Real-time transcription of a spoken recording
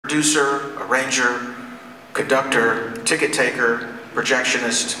producer, arranger, conductor, ticket taker,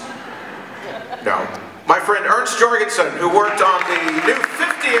 projectionist. No. My friend Ernst Jorgensen, who worked on the new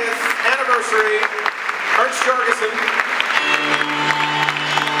 50th anniversary. Ernst Jorgensen.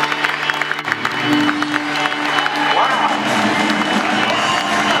 Wow.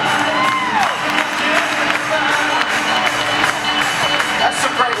 That's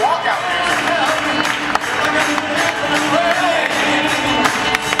some great walkout music.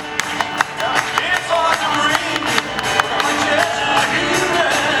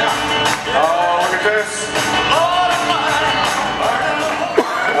 Oh, look at this.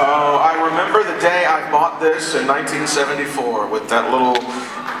 Oh, I remember the day I bought this in 1974 with that little...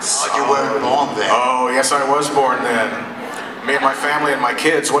 Oh, you weren't born then. Oh, yes, I was born then. Me and my family and my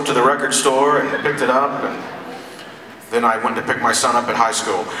kids went to the record store and picked it up, and then I went to pick my son up at high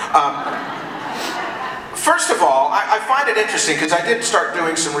school. First of all, I find it interesting because I did start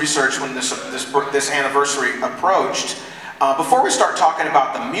doing some research when this anniversary approached. Before we start talking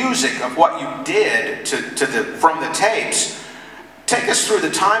about the music of what you did from the tapes, take us through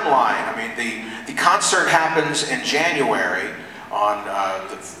the timeline. I mean, the concert happens in January,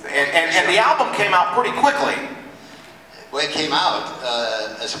 and the album came out pretty quickly. Well, it came out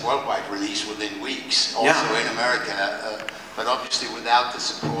as a worldwide release within weeks, also in America, but obviously without the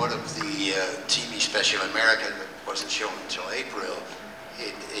support of the TV special America that wasn't shown until April,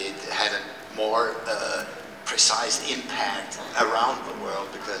 it had a more precise impact around the world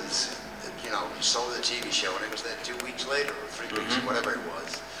because, you know, you saw the TV show and it was there 2 weeks later or 3 weeks, whatever it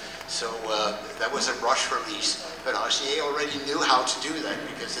was. So that was a rush release, but RCA already knew how to do that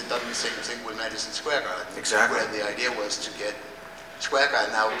because they'd done the same thing with Madison Square Garden. Exactly. Where the idea was to get Square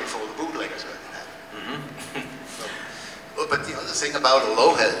Garden out before the bootleggers were in that. But the other thing about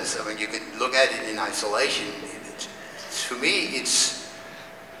Aloha is, I mean, you could look at it in isolation. To me, it's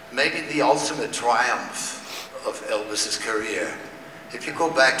maybe the ultimate triumph of Elvis's career. If you go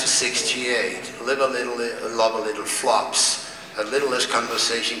back to '68, Live a Little, Love a Little flops, A Little Less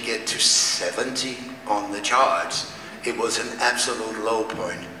Conversation get to 70 on the charts. It was an absolute low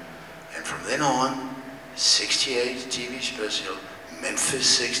point. And from then on, '68 TV special, Memphis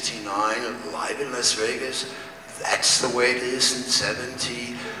 '69, Live in Las Vegas, That's the Way It Is in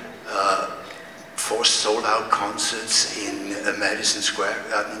 '70, 4 sold-out concerts in Madison Square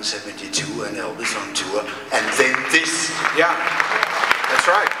Garden in '72, and Elvis on tour, and then this. Yeah, that's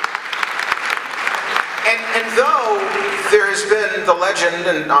right. And though there has been the legend,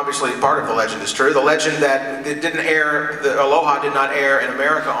 and obviously part of the legend is true, the legend that it didn't air, the Aloha did not air in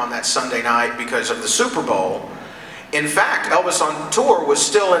America on that Sunday night because of the Super Bowl. In fact, Elvis on tour was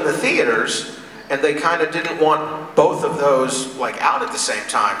still in the theaters, and they kind of didn't want both of those like out at the same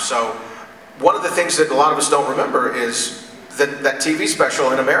time. So one of the things that a lot of us don't remember is that that TV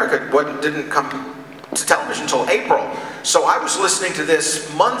special in America didn't come to television until April. So I was listening to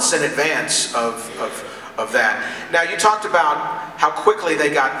this months in advance of that. Now, you talked about how quickly they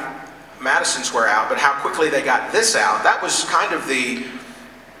got Madison Square out, but how quickly they got this out. That was kind of the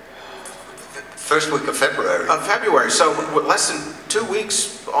first week of February. So less than 2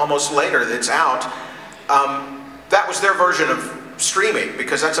 weeks almost later that it's out. That was their version of streaming,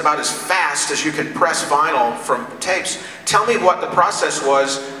 because that's about as fast as you can press vinyl from tapes. Tell me what the process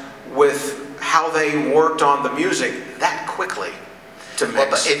was with how they worked on the music that quickly to mix. Well,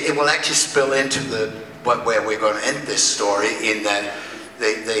 but it will actually spill into where we're going to end this story, in that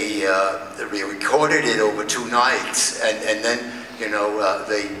they recorded it over 2 nights, and then, you know,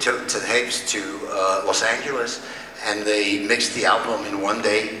 they took the tapes to Los Angeles, and they mixed the album in 1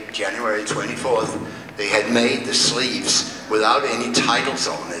 day, January 24th. They had made the sleeves without any titles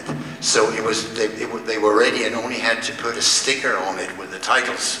on it, so it was they were ready and only had to put a sticker on it with the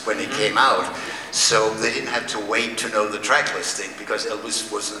titles when it came out. So they didn't have to wait to know the track listing, because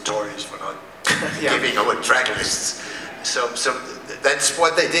Elvis was notorious for not giving away track lists. So that's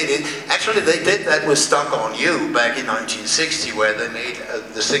what they did. Actually, they did that with Stuck on You back in 1960, where they made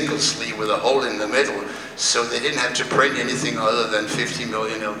the single sleeve with a hole in the middle, so they didn't have to print anything other than 50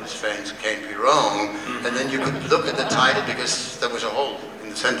 million Elvis fans can't be wrong. And then you could look at the title because there was a hole in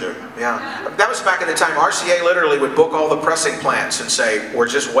the center. Yeah, that was back in the time. RCA literally would book all the pressing plants and say, we're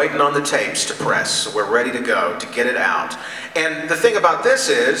just waiting on the tapes to press, so we're ready to go, to get it out. And the thing about this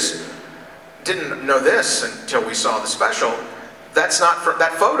is, didn't know this until we saw the special, that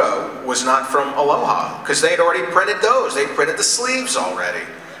photo was not from Aloha, because they had already printed those. They printed the sleeves already.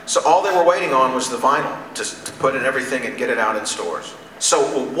 So all they were waiting on was the vinyl to put in everything and get it out in stores. So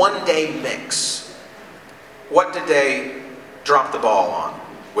a 1 day mix. What did they drop the ball on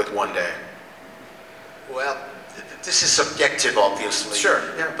with 1 day? Well, this is subjective, obviously. Sure,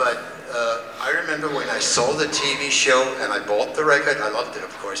 yeah. But I remember when I saw the TV show and I bought the record, I loved it,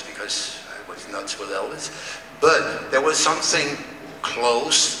 of course, because I was nuts with Elvis. But there was something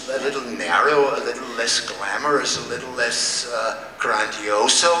close, a little narrow, a little less glamorous, a little less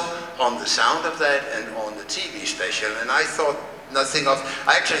grandioso on the sound of that and on the TV special. And I thought nothing of,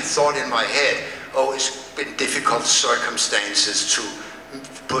 I actually thought in my head, oh, it's been difficult circumstances to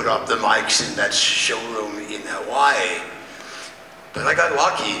put up the mics in that showroom in Hawaii. But I got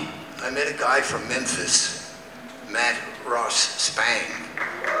lucky. I met a guy from Memphis, Matt Ross Spang.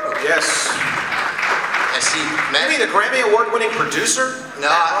 Yes. And see, Matt, you mean the Grammy Award-winning producer? No,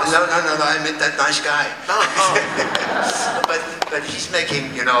 I met that nice guy. Oh. But he's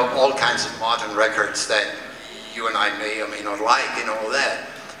making, you know, all kinds of modern records that you and I may or may not like and all that.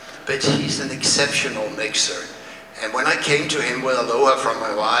 But he's an exceptional mixer. And when I came to him with Aloha from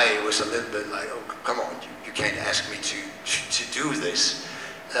Hawaii, it was a little bit like, oh, come on, you can't ask me to do this.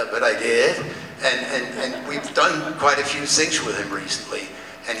 But I did. And we've done quite a few things with him recently.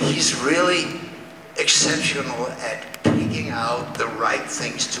 And he's really exceptional at picking out the right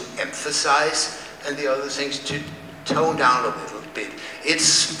things to emphasize and the other things to tone down a little bit. It's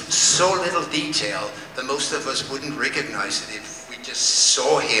so little detail that most of us wouldn't recognize it if we just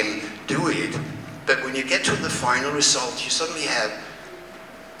saw him do it. But when you get to the final result, you suddenly have,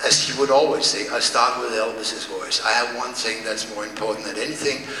 as he would always say, I start with Elvis's voice. I have one thing that's more important than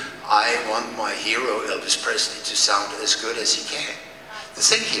anything. I want my hero, Elvis Presley, to sound as good as he can. The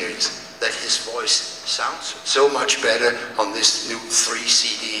thing here is that his voice sounds so much better on this new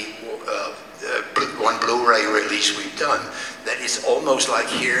 3-CD, one Blu-ray release we've done, that it's almost like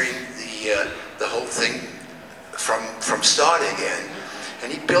hearing the whole thing from start again.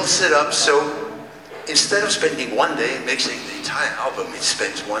 And he builds it up so instead of spending one day mixing the entire album, he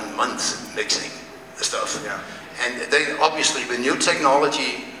spends 1 month mixing the stuff. Yeah. And then obviously with new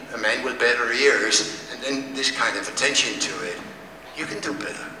technology, a man with better ears, and then this kind of attention to it, you can do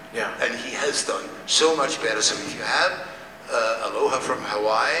better. Yeah. And he has done so much better. So if you have Aloha from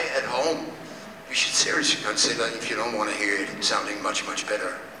Hawaii at home, you should seriously consider, if you don't want to hear it, sounding much, much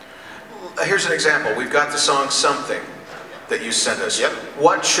better. Here's an example. We've got the song Something that you sent us. Yep.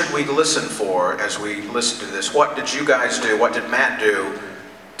 What should we listen for as we listen to this? What did you guys do? What did Matt do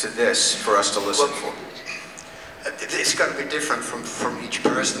to this for us to listen for? It's going to be different from each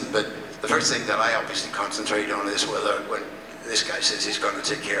person, but the first thing that I obviously concentrate on is whether when this guy says he's going to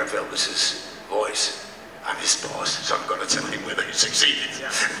take care of Elvis's voice, I'm his boss, so I'm going to tell him whether he succeeded.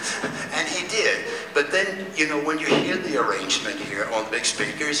 Yeah. And he did. But then, you know, when you hear the arrangement here on the big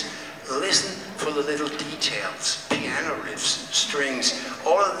speakers, listen for the little details, piano riffs, strings,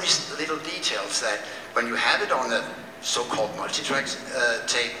 all of these little details that when you have it on a so-called multi-track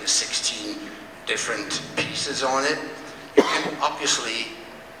tape with 16 different pieces on it, you can obviously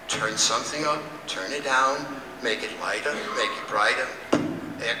turn something up, turn it down, make it lighter, make it brighter,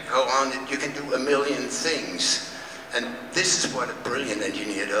 echo on it. You can do a million things. And this is what a brilliant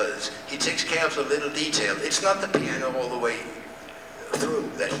engineer does. He takes care of the little detail. It's not the piano all the way through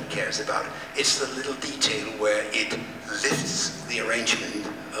that he cares about. It's the little detail where it lifts the arrangement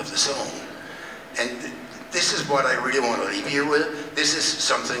of the song. And this is what I really want to leave you with. This is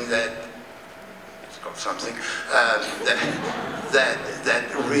something that, it's called something, that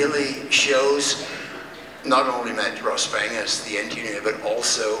really shows not only Matt Ross Spang as the engineer, but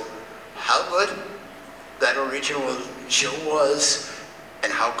also how good that original show was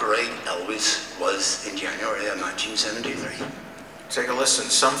and how great Elvis was in January of 1973. Take a listen,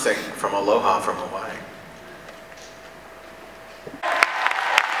 Something from Aloha from Hawaii.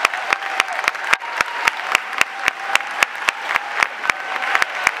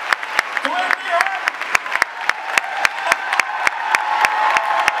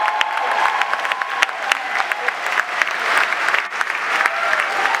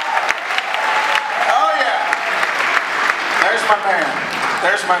 Oh yeah, there's my man.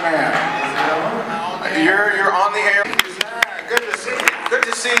 There's my man. You're on the air. Good to see you. Good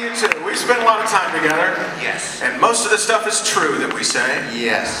to see you too. We spent a lot of time together. Yes. And most of the stuff is true that we say.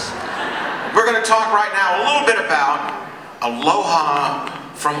 Yes. We're going to talk right now a little bit about Aloha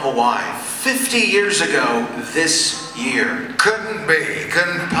from Hawaii. 50 years ago this year. Couldn't be.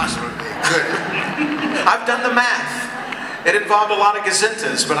 Couldn't possibly be. Couldn't. I've done the math. It involved a lot of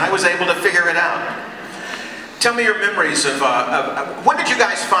gazintas, but I was able to figure it out. Tell me your memories of when did you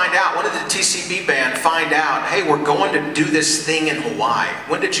guys find out? When did the TCB band find out, hey, we're going to do this thing in Hawaii?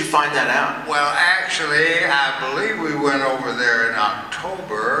 When did you find that out? Well, actually, I believe we went over there in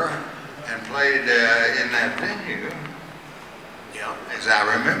October and played in that venue. Yeah. As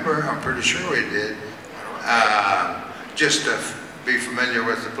I remember, I'm pretty sure we did. just to be familiar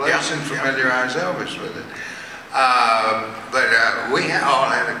with the place and familiarize Elvis with it. But we all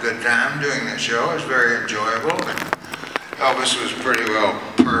had a good time doing the show. It was very enjoyable. And Elvis was pretty well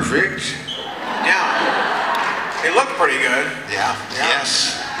perfect. Yeah. It looked pretty good. Yeah.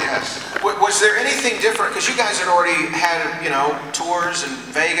 Yes. Yes. Was there anything different? Because you guys had already had, you know, tours in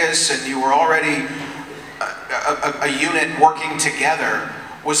Vegas, and you were already a unit working together.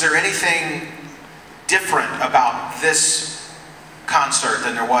 Was there anything different about this concert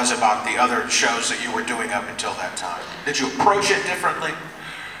than there was about the other shows that you were doing up until that time? Did you approach it differently?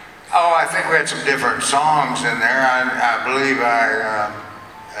 Oh, I think we had some different songs in there. I believe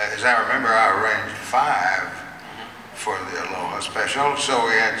as I remember, I arranged 5 for the Aloha special, so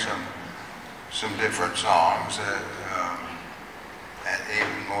we had some different songs, and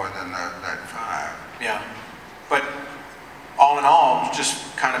even more than that 5. Yeah, but all in all,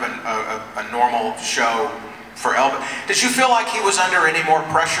 just kind of a normal show for Elvis. Did you feel like he was under any more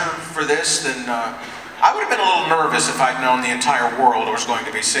pressure for this than... I would have been a little nervous if I'd known the entire world was going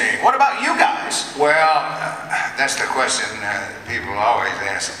to be seeing. What about you guys? Well, that's the question people always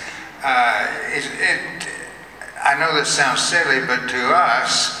ask. I know this sounds silly, but to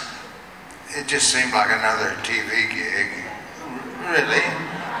us, it just seemed like another TV gig, really,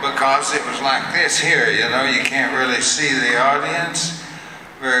 because it was like this here, you know, you can't really see the audience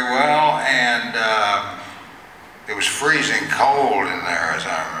very well, and it was freezing cold in there, as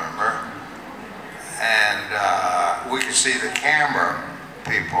I remember, and we could see the camera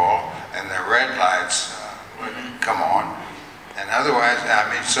people and their red lights would come on, and otherwise, I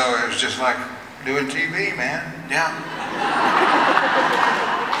mean, so it was just like doing TV, man. Yeah.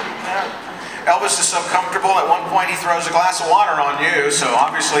 Elvis is so comfortable, at one point he throws a glass of water on you, so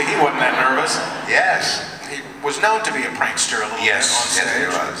obviously he wasn't that nervous. Yes. He was known to be a prankster a little bit on stage. Yes, he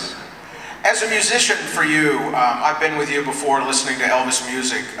was. As a musician for you, I've been with you before listening to Elvis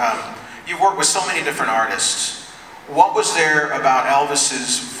music. You've worked with so many different artists. What was there about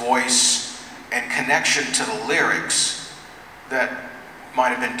Elvis's voice and connection to the lyrics that might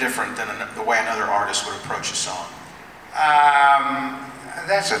have been different than the way another artist would approach a song?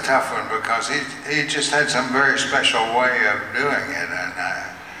 That's a tough one because he just had some very special way of doing it, and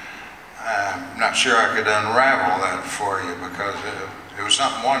I'm not sure I could unravel that for you because it was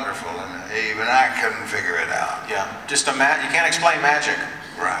something wonderful, and even I couldn't figure it out. Yeah, just you can't explain magic.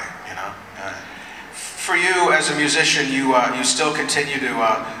 Right. You know. For you as a musician, you still continue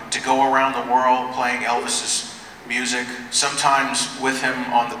to go around the world playing Elvis's music, sometimes with him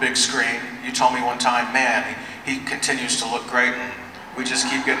on the big screen. You told me one time, man, he continues to look great, and we just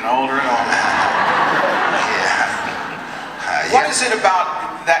keep getting older and older. Yeah. What is it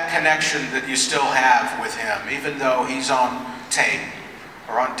about that connection that you still have with him, even though he's on tape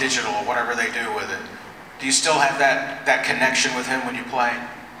or on digital or whatever they do with it? Do you still have that connection with him when you play?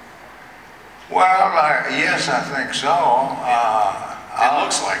 Well, yes, I think so. It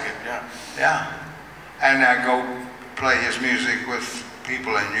looks like it, yeah. Yeah. And I go play his music with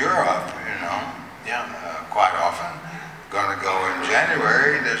people in Europe, you know, quite often. Going to go in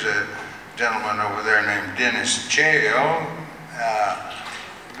January. There's a gentleman over there named Dennis Cheo,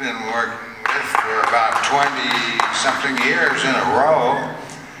 been working with for about 20-something years in a row,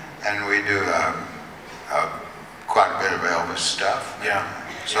 and we do quite a bit of Elvis stuff. Yeah.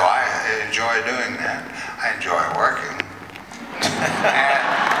 So I enjoy doing that. I enjoy working.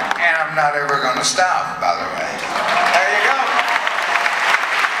 And I'm not ever going to stop, by the way. There you go.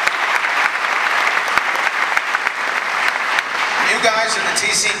 You guys in the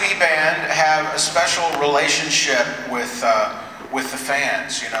TCB band have a special relationship with the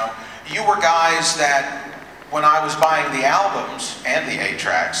fans, you know. You were guys that, when I was buying the albums and the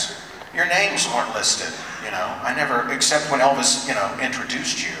 8-tracks, your names weren't listed, you know. I never, except when Elvis, you know,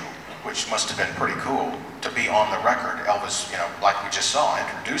 introduced you, which must have been pretty cool to be on the record. Elvis, you know, like we just saw,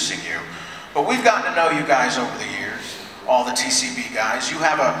 introducing you. But we've gotten to know you guys over the years, all the TCB guys. You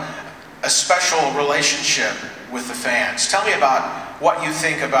have a special relationship with the fans. Tell me about what you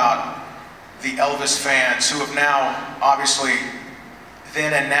think about the Elvis fans who have now, obviously,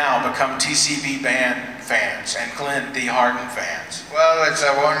 then and now become TCB band fans and Glen D. Hardin fans. Well, it's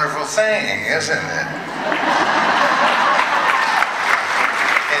a wonderful thing, isn't it?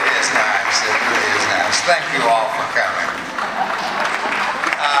 It is nice. It really is nice. Thank you all for coming.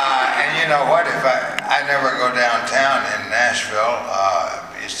 And you know what? If I never go downtown in Nashville,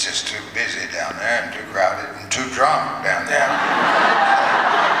 it's just too busy down there and too crowded and too drunk down there.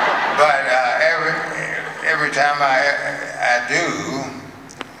 But every time I do,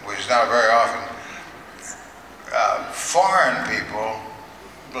 which is not very often, foreign people,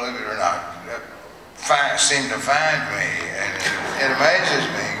 believe it or not, seem to find me, and it amazes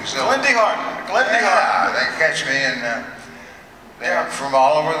me. So, Glen Hardin. Yeah, they catch me, and they're from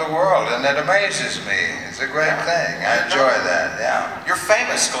all over the world, and it amazes me. It's a great thing. I enjoy that. Yeah. You're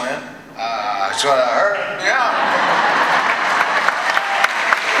famous, Glen. That's what I heard. Yeah.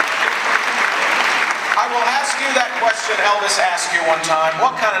 I will ask you that question Elvis asked you one time.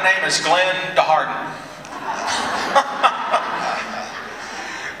 What kind of name is Glen Hardin?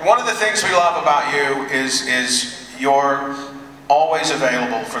 One of the things we love about you is you're always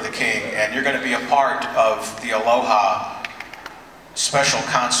available for the King, and you're going to be a part of the Aloha special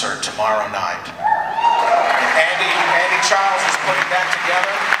concert tomorrow night. And Andy Childs is putting that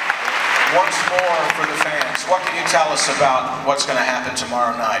together once more for the fans. What can you tell us about what's going to happen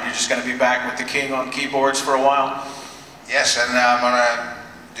tomorrow night? You're just going to be back with the King on keyboards for a while? Yes, and I'm going to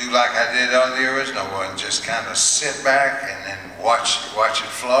do like I did on the original one, just kind of sit back and then watch it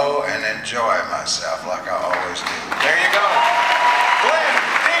flow and enjoy myself like I always do. There you go. Glen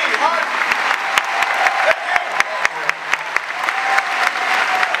Hardin.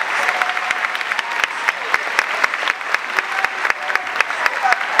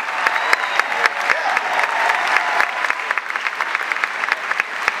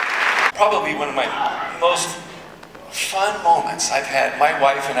 Probably one of my most fun moments I've had. My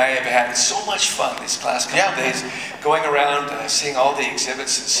wife and I have had so much fun these last couple of days, going around, seeing all the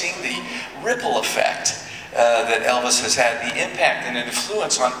exhibits and seeing the ripple effect that Elvis has had, the impact and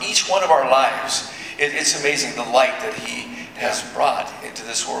influence on each one of our lives. It's amazing the light that he has brought into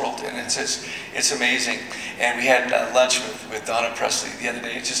this world, and it's amazing. And we had lunch with Donna Presley the other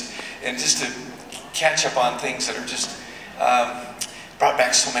day, just to catch up on things that are just brought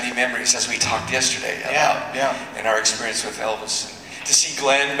back so many memories, as we talked yesterday about and our experience with Elvis. And to see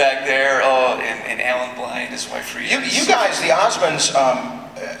Glen back there, and Alan Bly and his wife Rita. You guys, the Osmonds,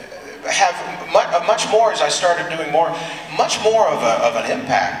 have much more, as I started doing more, much more of an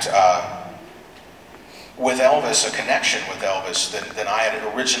impact with Elvis, a connection with Elvis than I had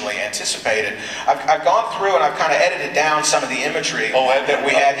originally anticipated. I've gone through and I've kind of edited down some of the imagery that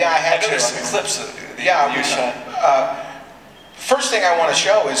we had. Yeah, I had to. Some clips of the you shot. First thing I want to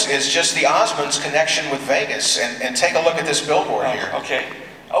show is just the Osmonds' connection with Vegas, and take a look at this billboard here. Okay.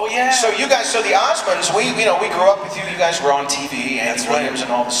 Oh yeah. So you guys, so the Osmonds, we grew up with you. You guys were on TV, Andy Williams,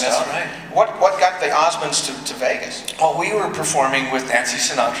 and all this stuff. That's right. What got the Osmonds to Vegas? Well, we were performing with Nancy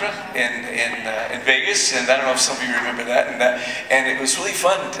Sinatra in Vegas, and I don't know if some of you remember that. And it was really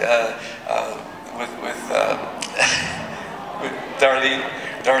fun with Darlene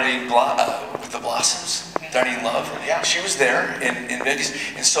with the Blossoms. Darlene Love, she was there in Vegas,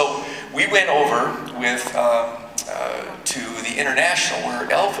 and so we went over with to the International where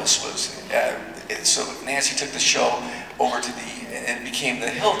Elvis was. So Nancy took the show over to and it became the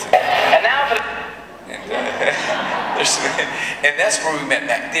Hilton. And now for and that's where we met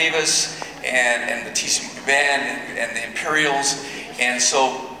Mac Davis and the TCB Band and the Imperials, and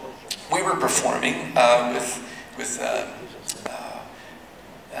so we were performing with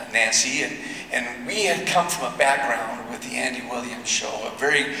Nancy, and we had come from a background with the Andy Williams show, a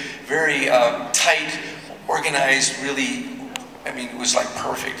very, very tight, organized, really, I mean, it was like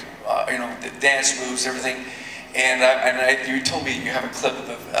perfect, you know, the dance moves, everything, and you told me you have a clip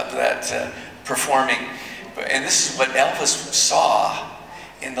of that performing, and this is what Elvis saw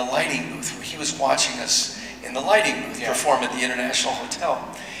in the lighting booth. He was watching us in the lighting booth perform at the International Hotel,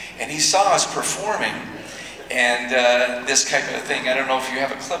 and he saw us performing. And this type of thing. I don't know if you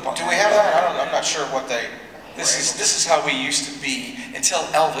have a clip on. Do we have that? I'm not sure what they. This is how we used to be until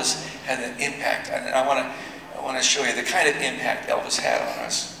Elvis had an impact. And I want to show you the kind of impact Elvis had on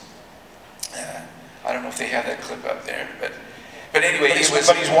us. I don't know if they have that clip up there, but anyway, he's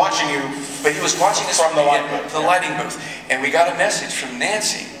watching you. But he was watching us from the lighting booth, and we got a message from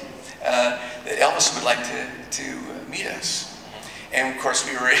Nancy that Elvis would like to meet us. And of course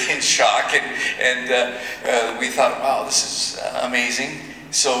we were in shock, and we thought, wow, this is amazing.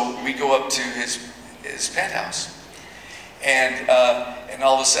 So we go up to his penthouse, and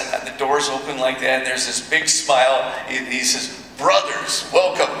all of a sudden the doors open like that, and there's this big smile. He says, "Brothers,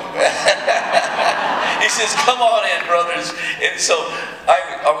 welcome." He says, "Come on in, brothers." And so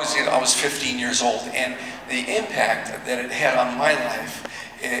I was 15 years old, and the impact that it had on my life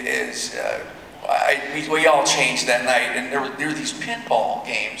is. We all changed that night, and there were these pinball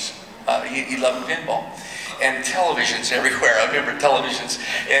games. He loved pinball, and televisions everywhere. I remember televisions,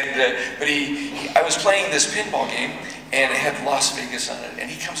 but I was playing this pinball game, and it had Las Vegas on it. And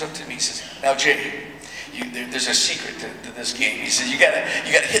he comes up to me, he says, "Now, Jay, there's a secret to this game." He says, "You gotta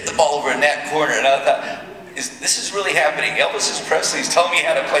hit the ball over in that corner." And I thought, this is really happening. Elvis Presley's telling me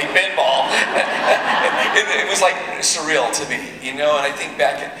how to play pinball. It was like surreal to me, you know. And I think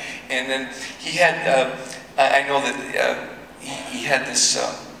back, and then he had, I know that he had this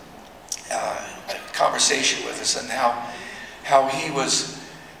conversation with us, and how he was,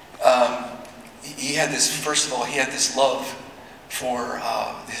 he had this, first of all, he had this love for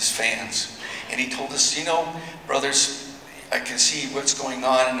his fans. And he told us, you know, brothers, I can see what's going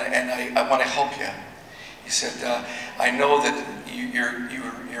on, and I want to help you. He said, I know that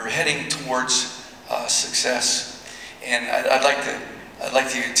you're heading towards success, and I'd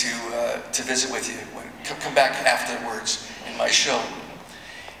like you to visit with you. Come back afterwards in my show.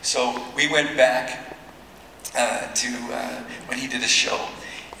 So we went back to when he did a show,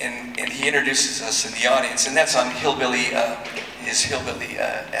 and he introduces us in the audience, and that's on Hillbilly, his Hillbilly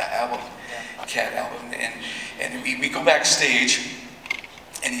album. Cat album, and we go backstage,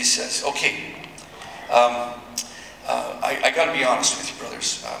 and he says, okay, I got to be honest with you,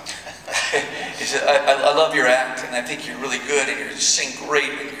 brothers. He said, I love your act, and I think you're really good, and you sing great,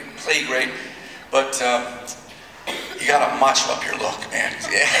 and you play great, but you got to macho up your look, man.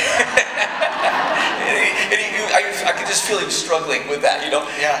 I could just feel him struggling with that, you know.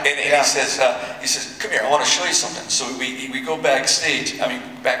 Yeah. And he says, come here, I want to show you something. So we go backstage,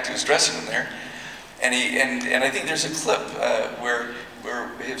 back to his dressing room there, and I think there's a clip where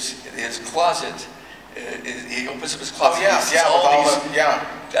his closet, he opens up his closet. Oh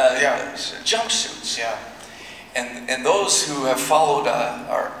yeah, these jumpsuits. Yeah. And those who have followed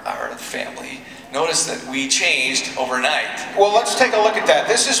our family notice that we changed overnight. Well, let's take a look at that.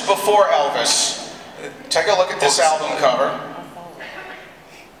 This is before Elvis. Take a look at this album cover.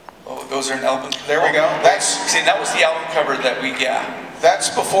 Oh, those are an album. There we go. See, that was the album cover that we got. That's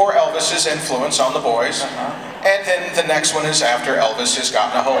before Elvis's influence on the boys. And then the next one is after Elvis has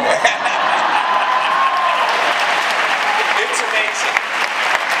gotten a hold of it. It's amazing.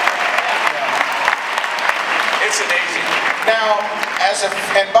 It's amazing. Now,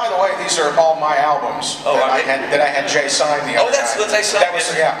 and by the way, these are all my albums that I had Jay sign the other night. That's what I signed. That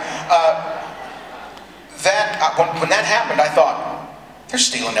was, yeah. When that happened, I thought, they're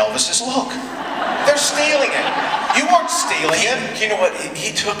stealing Elvis's look. They're stealing it. You weren't stealing it. You know what?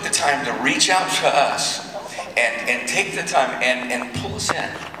 He took the time to reach out to us and take the time and pull us in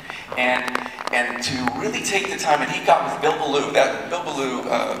and to really take the time. And he got with Bill Ballou.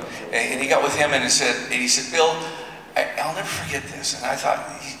 And he got with him and he said, Bill, I'll never forget this. And I thought,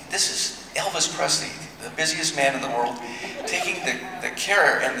 this is Elvis Presley, the busiest man in the world, taking the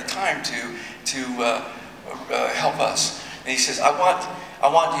care and the time to help us. And he says, I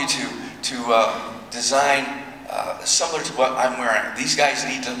want you to design similar to what I'm wearing. These guys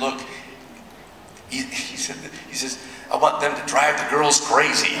need to look. He says, I want them to drive the girls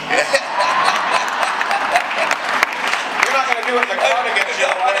crazy. You're not going to do it in the cardigan,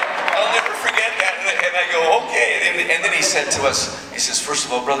 Joe. I'll never forget that. And I go, okay. And then he said to us, he says, first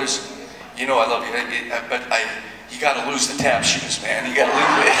of all, brothers, you know I love you, but you got to lose the tap shoes, man. You got to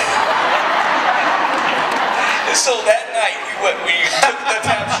lose it. And so that night we took the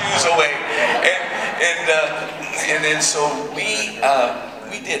tap shoes away, and then so we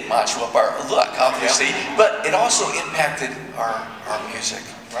did macho up our look, obviously, but it also impacted our music.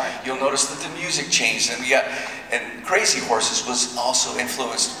 Right. You'll notice that the music changed, and Crazy Horses was also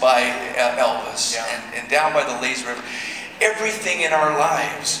influenced by Elvis, and Down by the Lazy River. Everything in our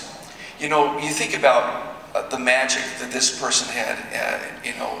lives, you know, you think about the magic that this person had.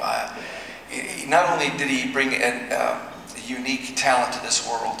 Not only did he bring a unique talent to this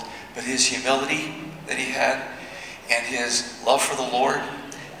world, but his humility that he had, and his love for the Lord,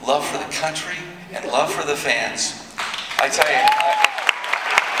 love for the country, and love for the fans. I tell you,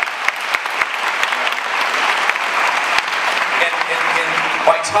 and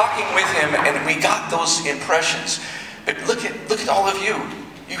by talking with him, and we got those impressions. But look at all of you.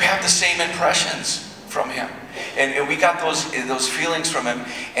 You have the same impressions from him. And we got those feelings from him,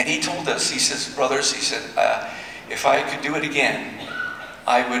 and he told us, he says, brothers, he said, if I could do it again,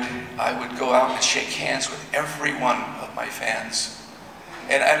 I would go out and shake hands with every one of my fans.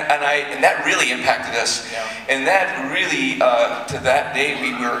 And that really impacted us. Yeah. And that really, to that day,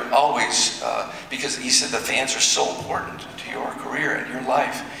 we were always, because he said the fans are so important to your career and your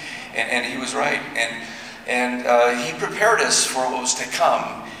life. And he was right. And he prepared us for what was to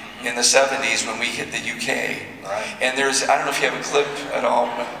come in the 70s when we hit the UK. Right. And I don't know if you have a clip at all.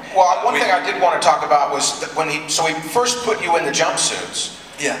 Well, one thing I did want to talk about was that when he first put you in the jumpsuits.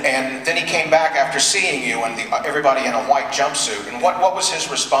 Yeah. And then he came back after seeing you and everybody in a white jumpsuit. And what was his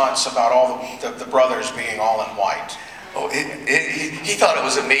response about all the brothers being all in white? Oh, he thought it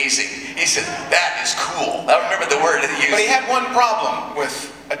was amazing. He said, that is cool. I remember the word that he used. But he had one problem with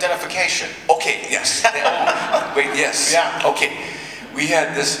identification. Okay, yes. Wait, yes. Yeah. Okay. We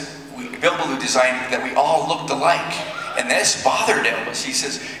had this, Bill Ballou designed that we all looked alike. And this bothered Elvis. He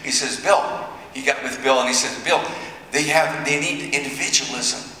says, Bill, he got with Bill and he says, Bill, they need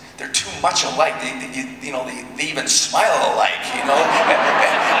individualism. They're too much alike. They even smile alike, you know.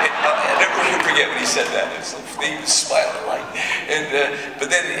 I never forget when he said that. It's like, they even smile alike.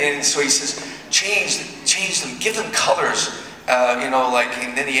 And so he says, change them, give them colors, and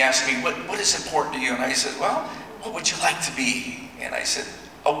then he asked me, what is important to you? And I said, well, what would you like to be? And I said,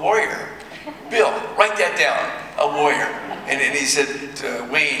 a warrior. Bill, write that down, a warrior. And then he said,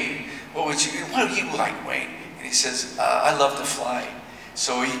 Wayne, what do you like, Wayne? And he says, I love to fly.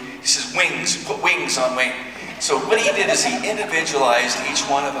 So he says, wings, put wings on Wayne. So what he did is he individualized each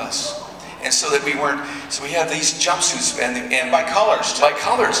one of us. And so that we have these jumpsuits and by colors too. By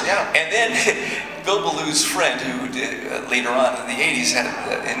colors, yeah. And then Bill Ballou's friend, who did, later on in the 80s had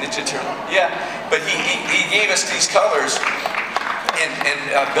a Ninja Turtle. Yeah, but he gave us these colors. And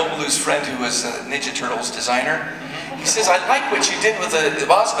Bill Ballou's friend, who was Ninja Turtles designer, he says, I like what you did with the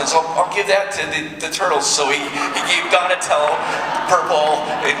Osmonds. I'll give that to the Turtles. So he gave Donatello purple,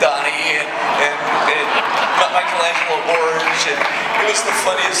 and Donnie, and Michelangelo orange. And it was the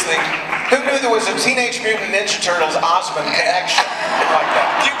funniest thing. Who knew there was a Teenage Mutant Ninja Turtles Osmond connection like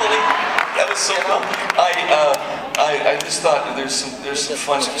that? Do you believe that was so cool? I just thought there's some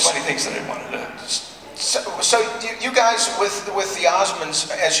funny things that I wanted to just. So you guys with the Osmonds,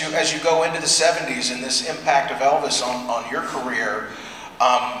 as you go into the 70s and this impact of Elvis on your career,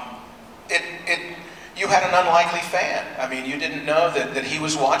 you had an unlikely fan. I mean, you didn't know that he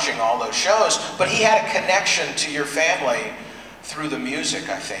was watching all those shows, but he had a connection to your family through the music,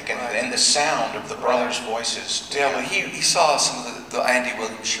 I think, and the sound of the brothers' voices. Yeah, but he saw some of the Andy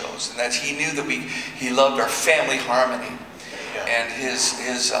Williams shows, and that he knew that he loved our family harmony, and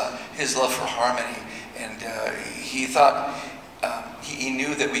his love for harmony. And he thought, he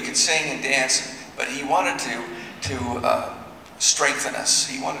knew that we could sing and dance, but he wanted to strengthen us.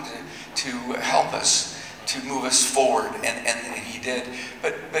 He wanted to help us, to move us forward, and he did.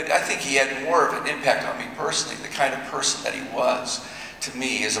 But I think he had more of an impact on me personally, the kind of person that he was to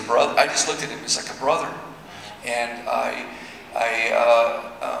me as a brother. I just looked at him as like a brother. And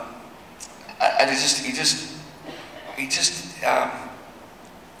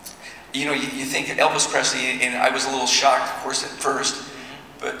you think of Elvis Presley, and I was a little shocked, of course, at first,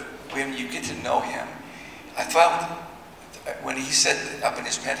 but when you get to know him, I felt, when he said up in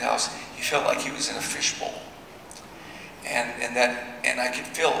his penthouse, he felt like he was in a fishbowl. And I could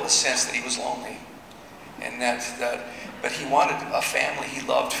feel a sense that he was lonely. But he wanted a family, he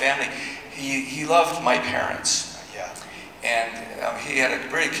loved family. He loved my parents. Yeah. And he had a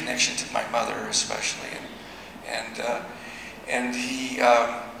great connection to my mother, especially. And he...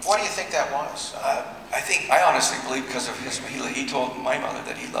 Why do you think that was? I honestly believe because of he told my mother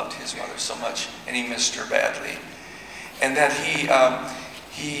that he loved his mother so much and he missed her badly. And that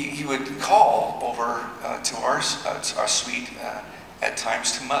he would call over to our suite at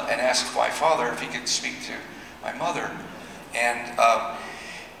times and ask my father if he could speak to my mother.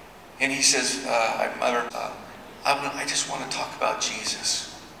 And he says, Mother, I just want to talk about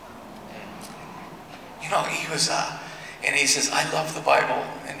Jesus. You know, he was... And he says, I love the Bible.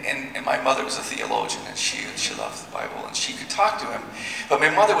 And my mother was a theologian, and she loved the Bible, and she could talk to him. But my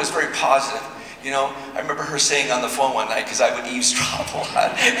mother was very positive. You know, I remember her saying on the phone one night, because I would eavesdrop a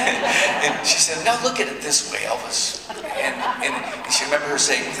lot, and she said, now look at it this way, Elvis. And she remember her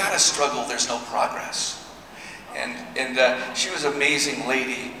saying, without a struggle, there's no progress. And she was an amazing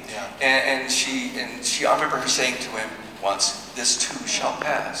lady. Yeah. And I remember her saying to him once, this too shall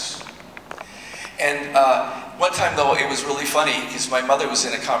pass. And one time, though, it was really funny, because my mother was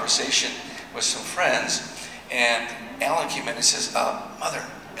in a conversation with some friends, and Alan came in and says, Mother,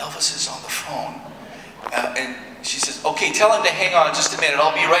 Elvis is on the phone. And she says, okay, tell him to hang on just a minute,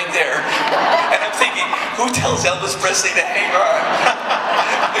 I'll be right there. And I'm thinking, who tells Elvis Presley to hang on?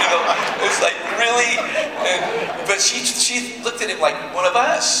 You know, it's like, really? But she looked at him like one of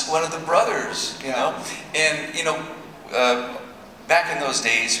us, one of the brothers, you know? And, you know, back in those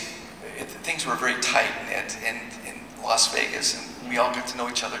days, things were very tight in Las Vegas, and we all got to know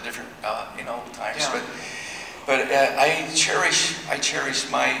each other different, times. Yeah. But I cherish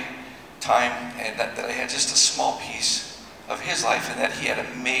my time, and that I had just a small piece of his life, and that he had a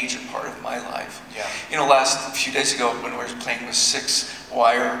major part of my life. Yeah. You know, a few days ago when we were playing with 6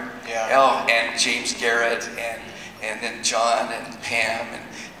 Wire, and James Garrett, and then John and Pam and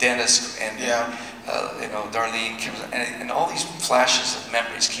Dennis, and you know, Darlene, and all these flashes of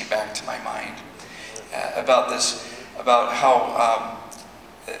memories came back to my mind about how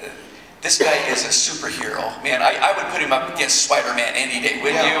this guy is a superhero. Man, I would put him up against Spider-Man any day,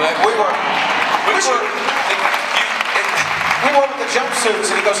 wouldn't you? We were with the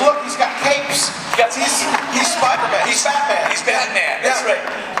jumpsuits, and he goes, look, he's got capes. He's Spider-Man. He's Batman. He's Batman. That's right.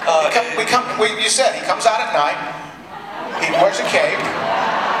 You said he comes out at night. He wears a cape.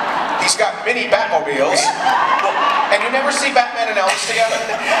 He's got mini Batmobiles, and you never see Batman and Elvis together.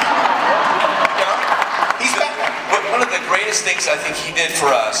 You know? He's Batman. One of the greatest things I think he did for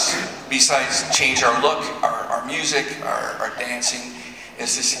us, besides change our look, our music, our dancing,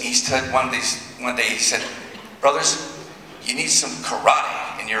 is this. He said one day he said, brothers, you need some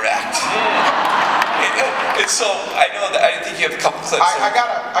karate in your act. And so I know that I think you have a couple clips. I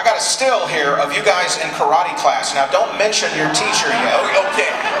got a still here of you guys in karate class. Now don't mention your teacher yet. Oh, okay.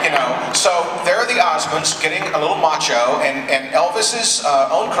 You know, so there are the Osmonds getting a little macho, and Elvis's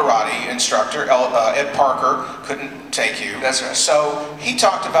own karate instructor, Ed Parker, couldn't take you. That's right. So he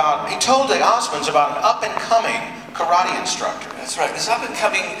told the Osmonds about an up-and-coming karate instructor. That's right. This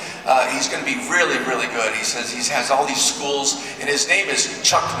up-and-coming, he's going to be really, really good. He says he has all these schools, and his name is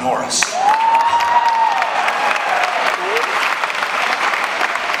Chuck Norris.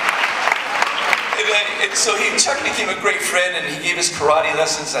 And so Chuck became a great friend, and he gave us karate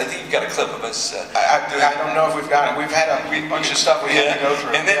lessons. I think you've got a clip of us. I don't know if we've got it. We've had a bunch of stuff we had to go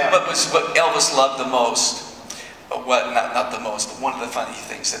through. And then what Elvis loved the most, not the most, but one of the funny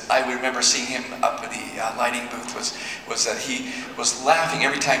things that I remember seeing him up at the lighting booth was that he was laughing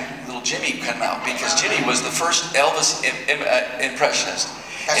every time little Jimmy came out, because Jimmy was the first Elvis impressionist.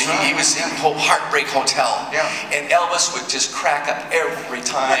 That's right. He was in Heartbreak Hotel, and Elvis would just crack up every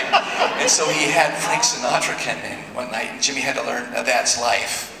time. And so he had Frank Sinatra come in one night, and Jimmy had to learn That's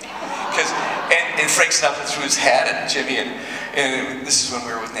Life. And Frank Sinatra threw his hat at Jimmy, and this is when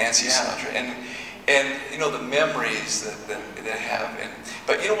we were with Nancy Sinatra. And you know, the memories that I have,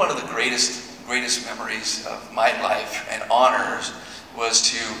 but you know, one of the greatest memories of my life and honors was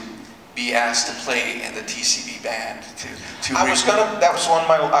to be asked to play in the TCB band. That was one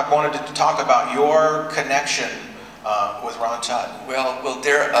I wanted to talk about, your connection with Ron Todd. Well,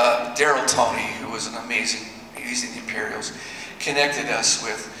 Daryl Toney, who was an amazing, he's in the Imperials, connected us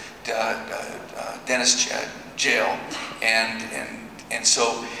with Dennis Jail, and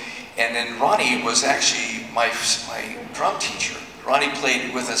then Ronnie was actually my drum teacher. Ronnie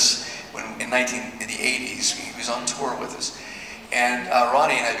played with us in the 80s. He was on tour with us. And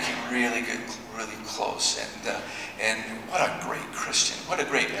Ronnie and I became really good, really close, and what a great Christian, what a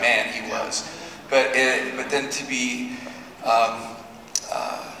great man he was. But then to be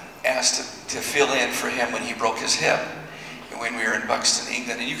asked to fill in for him when he broke his hip, when we were in Buxton,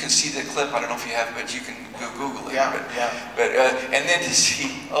 England, and you can see the clip. I don't know if you have, but you can go Google it. And then to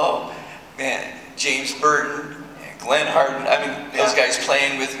see, oh man, James Burton, and Glen Hardin. I mean, those guys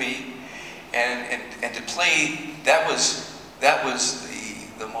playing with me, and to play, that was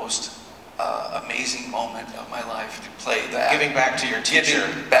the most amazing moment of my life, to play that. Giving back to your teacher.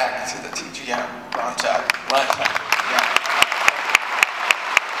 Giving back to the teacher. Yeah, Ron Todd. Ron Todd. Yeah.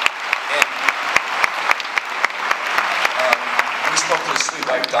 And we spoke to his sweet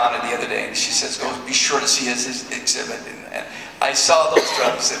wife Donna the other day, and she says, "Go, be sure to see his exhibit." And I saw those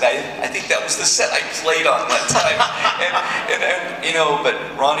drums, and I think that was the set I played on that time. and you know, but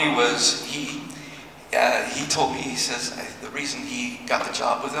Ronnie was he told me, he says, the reason he got the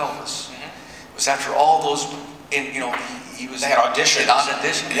job with Elvis was after all those, he was... They had auditions.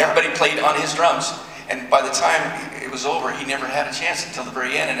 And everybody played on his drums. And by the time it was over, he never had a chance until the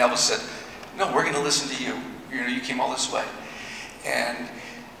very end. And Elvis said, no, we're going to listen to you. You came all this way. And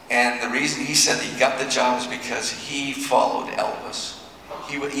the reason he said he got the job was because he followed Elvis.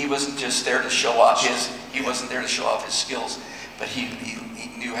 He wasn't just there to show off his skills, but he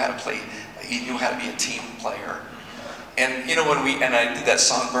knew how to play. He knew how to be a team player. And you know, when I did that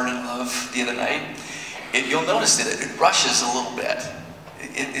song "Burning Love" the other night, you'll notice that it rushes a little bit.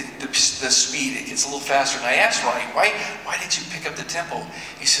 The speed, it gets a little faster. And I asked Ronnie, why did you pick up the tempo?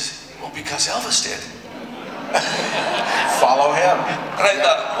 He says, well, because Elvis did. Follow him. And I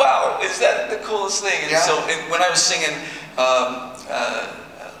thought, wow, is that the coolest thing? And so when I was singing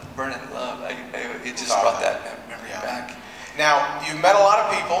 "Burning Love," it just brought that memory back. Now, you met a lot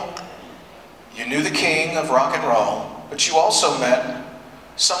of people. You knew the king of rock and roll, but you also met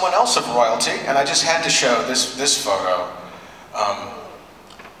someone else of royalty, and I just had to show this photo.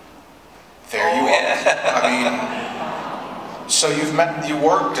 There you are. I mean, so you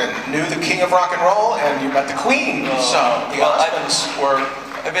worked and knew the king of rock and roll, and you met the queen. So the Osmonds were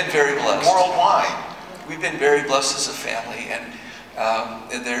I've been very blessed. Worldwide. We've been very blessed as a family, and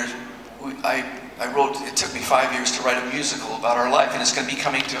I wrote, it took me 5 years to write a musical about our life, and it's going to be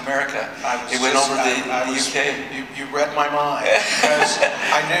coming to America. It went over the UK. You read my mind, because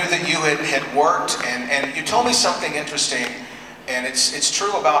I knew that you had worked, and you told me something interesting, and it's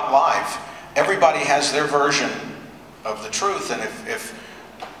true about life. Everybody has their version of the truth, and if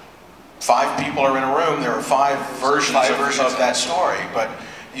 5 people are in a room, there are 5 versions of that story. But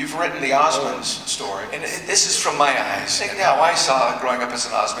you've written the Osmond's story, and this is from my eyes, and how I saw growing up as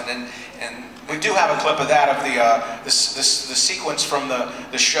an Osmond. And we do have a clip of that, of the sequence from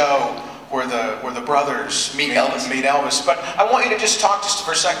the show where the brothers meet Elvis. But I want you to just talk just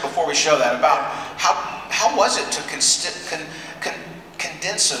for a second before we show that about how was it to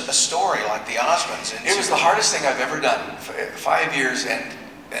condense a story like the Osmonds? It was the hardest thing I've ever done. 5 years,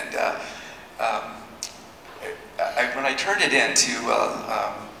 when I turned it in to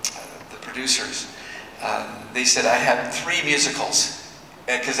the producers, they said I had 3 musicals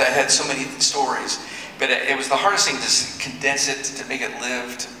because I had so many stories. But it was the hardest thing to condense it, to make it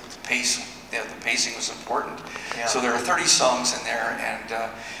live, to pace. The pacing was important. Yeah. So there are 30 songs in there,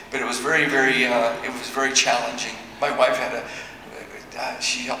 but it was very challenging. My wife had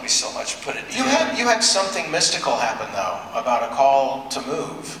she helped me so much put it together. You had something mystical happen though, about a call to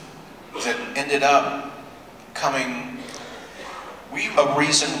move that ended up coming a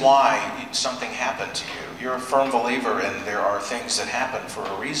reason why something happened to you. You're a firm believer in there are things that happen for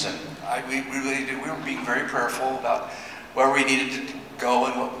a reason. We really did. We were being very prayerful about where we needed to go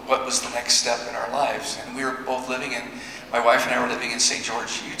and what was the next step in our lives. And we were both living in, my wife and I were living in St.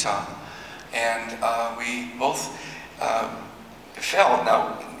 George, Utah. And we both felt,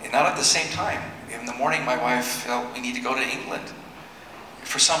 now, not at the same time. In the morning, my wife felt we need to go to England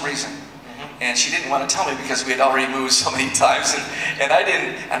for some reason. And she didn't want to tell me because we had already moved so many times, and I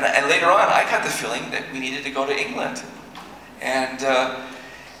didn't. And later on, I got the feeling that we needed to go to England. And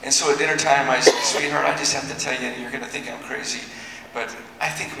so at dinner time, I said, "Sweetheart, I just have to tell you, you're going to think I'm crazy, but I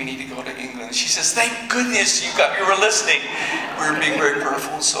think we need to go to England." She says, "Thank goodness you were listening." We were being very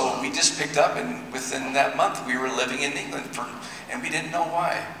prayerful, so we just picked up, and within that month, we were living in England, and we didn't know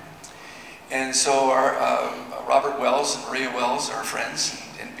why. And so our Robert Wells and Maria Wells, our friends,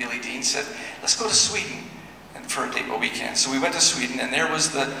 and Billy Dean said, "Let's go to Sweden and for a weekend." So we went to Sweden, and there was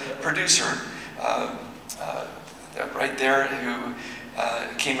the producer right there who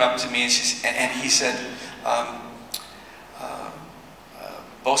came up to me, and he said,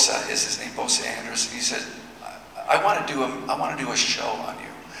 Bosa is his name, Bosa Anders. He said, I want to do a show on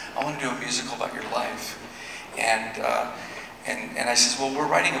you. I want to do a musical about your life." And I says, "Well, we're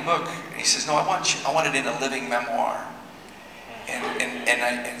writing a book." And he says, "No, I want it in a living memoir."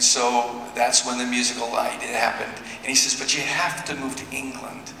 And so that's when the musical idea happened. And he says, "But you have to move to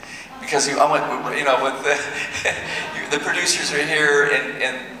England because I went, you know, with the producers are here,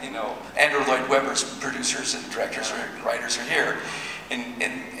 and you know, Andrew Lloyd Webber's producers and directors and writers are here, and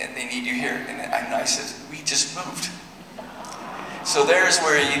they need you here." And I said, "We just moved." So there's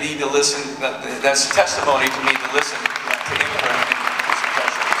where you need to listen. That's testimony to me to listen to input.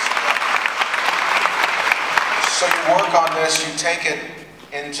 So you work on this, you take it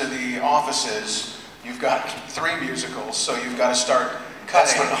into the offices, you've got 3 musicals, so you've got to start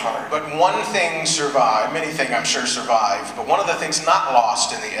cutting. That's been hard. But one thing survived, many things I'm sure survived, but one of the things not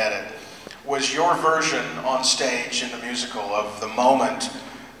lost in the edit was your version on stage in the musical of the moment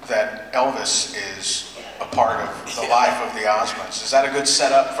that Elvis is a part of the life of the Osmonds. Is that a good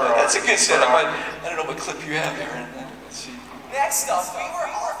setup for our... That's a good setup. I don't know what clip you have here. Let's see. Next up, we were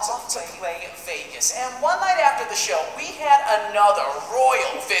off to play Vegas, and one night after the show, we had another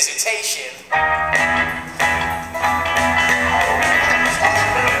royal visitation. Right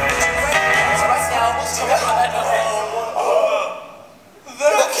now,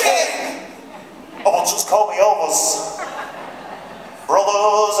 the king! Oh, just call me Elvis.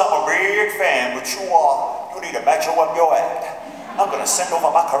 Brothers, I'm a big fan, but you need to match up your act. I'm gonna send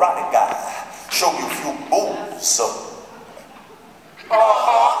over my karate guy, show you a few moves.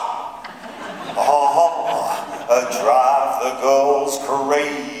 Drive the girls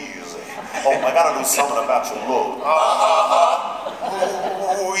crazy. Oh, I gotta do something about your look.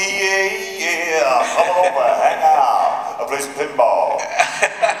 Ooh, yeah. Come on over, hang out. I play some pinball.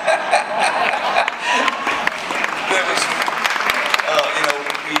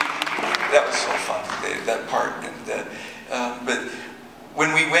 That was so fun, that part. But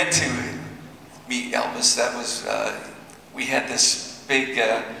when we went to meet Elvis, that was we had this big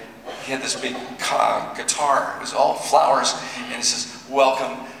guitar. It was all flowers, and it says,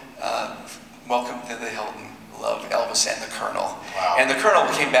 welcome to the Hardin love Elvis and the Colonel. Wow. And the Colonel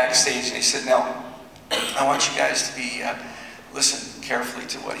came backstage and he said, "Now, I want you guys to be listen carefully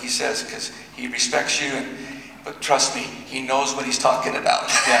to what he says because he respects you, but trust me, he knows what he's talking about."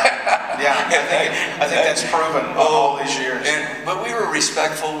 Yeah, I think that's proven all these years. But we were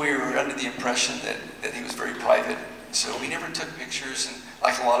respectful. We were under the impression that he was very private, so we never took pictures. And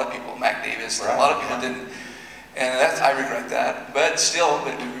like a lot of people, Mac Davis, a lot of people didn't. And I regret that. But still,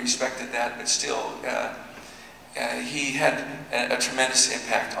 we respected that. But still, he had a tremendous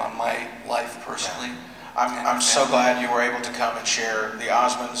impact on my life personally. Yeah. I'm so glad you were able to come and share the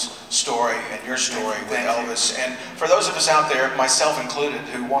Osmond's story and your story with Elvis. And for those of us out there, myself included,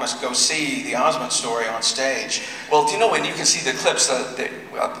 who want to go see the Osmond story on stage. Well, do you know when you can see the clips?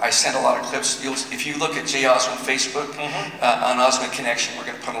 I sent a lot of clips. If you look at J. Osmond Facebook on Osmond Connection, we're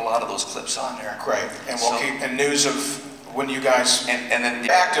going to put a lot of those clips on there. Great. And we'll keep in news of when you guys and then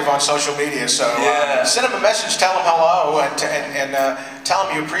active on social media. So send them a message, tell them hello, and tell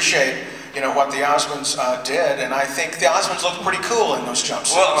them you appreciate what the Osmonds did, and I think the Osmonds look pretty cool in those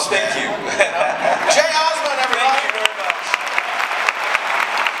jumpsuits. Well, thank you. Jay Osmond, everybody. Thank you very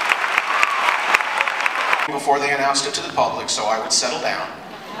much. Before they announced it to the public, so I would settle down.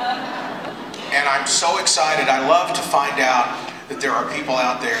 And I'm so excited. I love to find out that there are people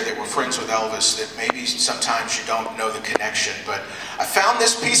out there that were friends with Elvis that maybe sometimes you don't know the connection. But I found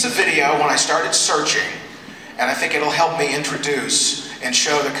this piece of video when I started searching, and I think it'll help me introduce and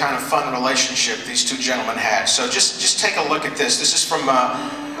show the kind of fun relationship these two gentlemen had. So just take a look at this. This is from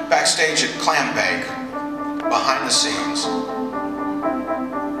backstage at Clam Bake, behind the scenes.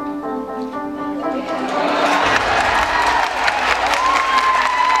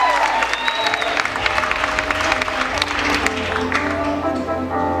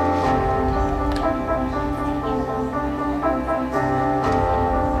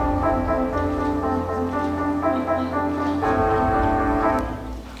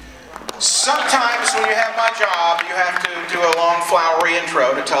 Sometimes when you have my job, you have to do a long flowery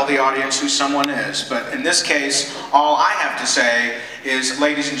intro to tell the audience who someone is. But in this case, all I have to say is,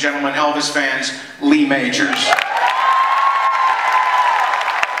 ladies and gentlemen, Elvis fans, Lee Majors.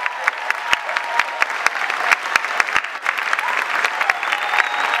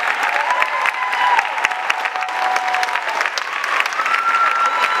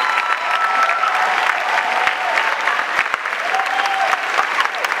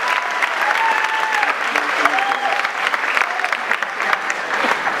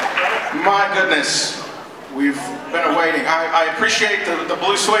 My goodness, we've been awaiting. I appreciate the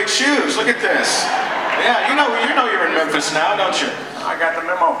blue suede shoes. Look at this. Yeah, you know you're in Memphis now, don't you? I got the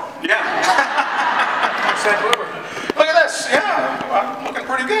memo. Yeah. Look at this. Yeah, I'm looking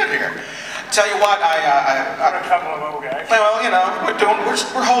pretty good here. Tell you what, Got a couple of old guys. well,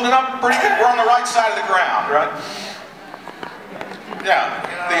 we're holding up pretty good. We're on the right side of the ground, right? Yeah,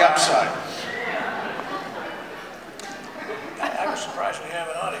 the upside. I was surprised we have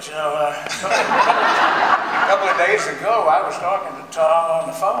an audience. A couple of days ago, I was talking to Tom on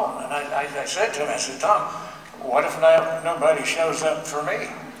the phone, and I said to him, I said, "Tom, what if nobody shows up for me?"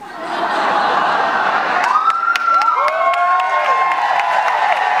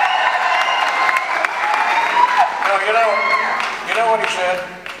 No, you know what he said?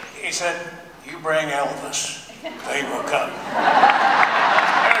 He said, "You bring Elvis, they will come."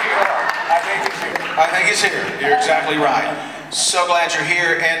 There you are. I think he's here. I think he's here. You're exactly right. So glad you're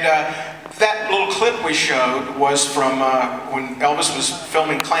here. And that little clip we showed was from when Elvis was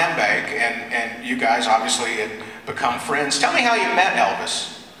filming Clam Bake, and you guys obviously had become friends. Tell me how you met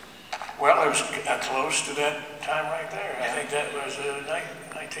Elvis. Well, it was close to that time right there. I think that was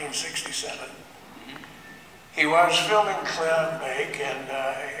 1967. He was filming Clam Bake, and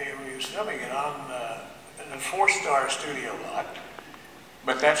he was filming it on the 4-star studio lot.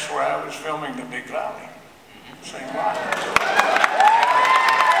 But that's where I was filming the Big Valley. Same lot.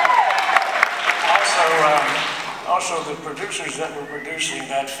 Also, the producers that were producing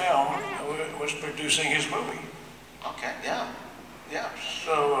that film was producing his movie. Okay, yeah.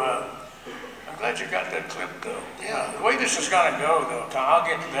 So, I'm glad you got that clip, though. Yeah. The way this is going to go, though, Tom, I'll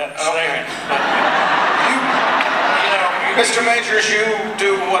get to that in a second. Mr. Majors, you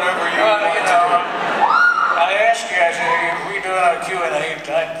do whatever you want to do. I asked you, I said, "Are we doing a Q&A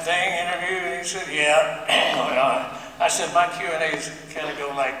type thing, interview?" And he said, "Yeah." I said, "My Q&As kind of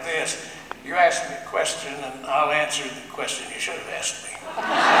go like this. You ask me a question, and I'll answer the question you should have asked me." So,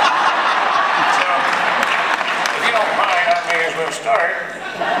 if you don't mind, I may as well start.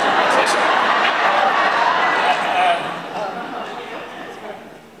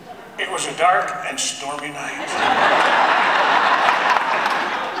 It was a dark and stormy night.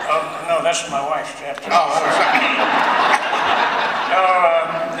 Oh, no, No, that's my wife's chapter. Oh, sorry. No,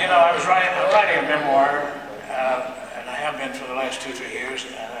 you know, I'm writing a memoir, and I have been for the last 2-3 years,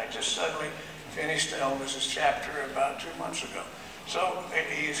 and I just suddenly finished Elvis's chapter about 2 months ago. So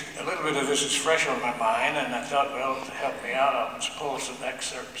a little bit of this is fresh on my mind, and I thought, well, to help me out, I'll pull some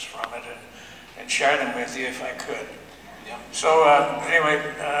excerpts from it and share them with you if I could. Yeah. So anyway,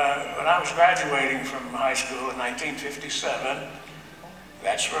 when I was graduating from high school in 1957,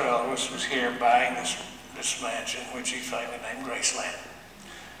 that's where Elvis was here buying this mansion, which he finally named Graceland.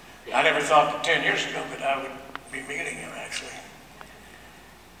 I never thought 10 years ago that I would be meeting him, actually.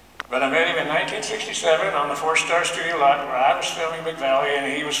 But I met him in 1967 on the 4-star studio lot where I was filming Big Valley and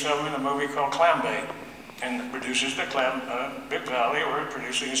he was filming a movie called Clam Bay. And the producers of Big Valley were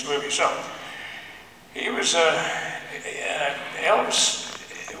producing this movie. So he was, Elvis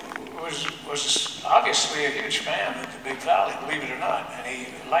was obviously a huge fan of the Big Valley, believe it or not, and he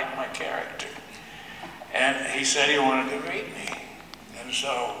liked my character. And he said he wanted to meet me. And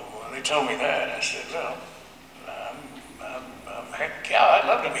so when they told me that, I said, well, heck yeah, I'd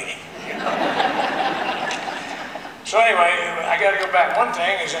love to meet him. You know? So anyway, I got to go back. One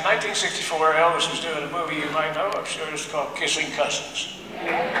thing is in 1964, Elvis was doing a movie you might know, I'm sure it's called Kissing Cousins.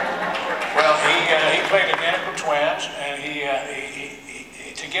 Well, he played identical twins, and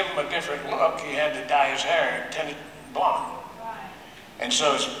to give him a different look, he had to dye his hair tinted blonde. And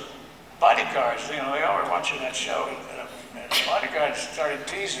so his bodyguards, you know, they all were watching that show. And his bodyguards started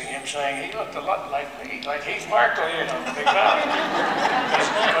teasing him, saying he looked a lot like me, like Heath Markley, you know, Big Valley.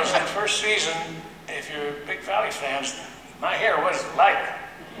 Because that first season, if you're Big Valley fans, my hair was lighter.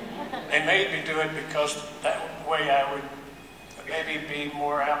 They made me do it because that way I would maybe be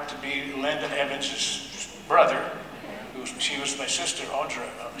more apt to be Linda Evans' brother. She was my sister, Audra,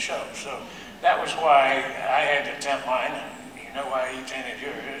 on the show. So that was why I had to tempt mine, and you know why he tinted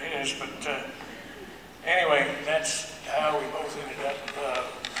his. But anyway, that's how we both ended up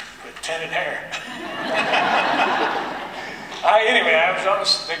with tinted hair. Anyway, I was on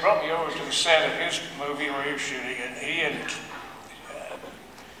they brought me over to the set of his movie where he was shooting, and he and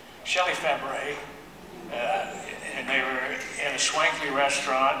Shelley Fabre, and they were in a swanky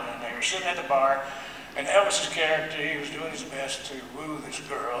restaurant, and they were sitting at the bar. And Elvis's character, he was doing his best to woo this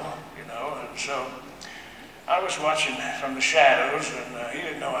girl, you know, and so I was watching from the shadows, and he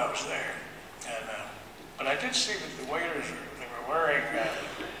didn't know I was there. And but I did see that the waiters, they were wearing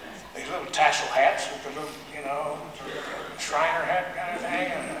these little tassel hats with the little, you know, Shriner hat kind of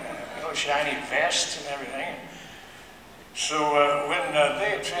thing, and a little shiny vest and everything. So when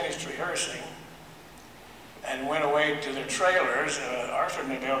they had finished rehearsing and went away to their trailers, Arthur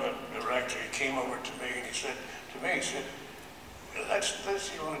Nadell, the director, he came over to me and he said, let's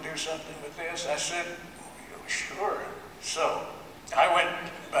you want to do something with this? I said, sure. So I went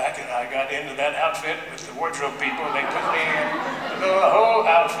back and I got into that outfit with the wardrobe people. They put me in the whole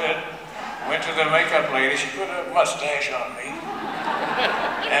outfit, went to the makeup lady, she put a mustache on me.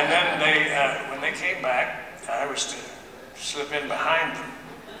 And then when they came back, I was to slip in behind them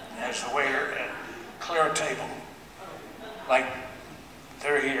as the waiter and clear a table, like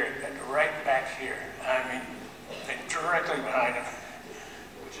they're here, right back here. I mean, directly behind them.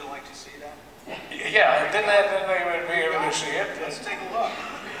 Would you like to see that? Yeah, then they would be able to see it. Let's take a look.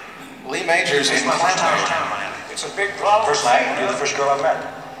 Lee Majors in Clam Bay. It's a big problem. First night, you're the first girl I met.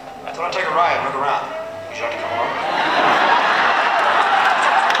 I thought I'd take a ride, look around. Would you like to come along?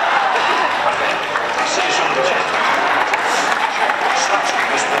 I'll see you soon today. Stop, Steve.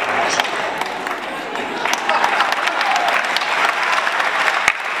 This way.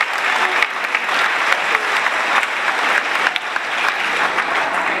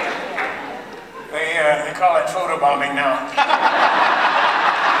 They call it photobombing now.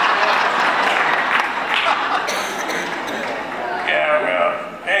 Yeah, well,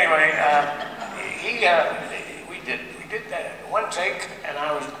 anyway, we did that one take, and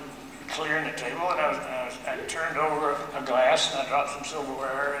I was clearing the table, and I turned over a glass, and I dropped some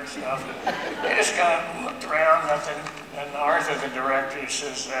silverware and stuff, and they just kind of looked around, nothing, and Arthur, the director, he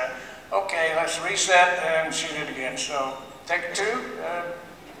says, okay, let's reset and shoot it again. So, take 2,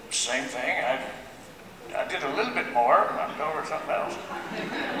 same thing. I did a little bit more, knocked over something else.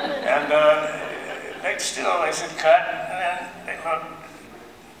 And they said cut, and then they looked,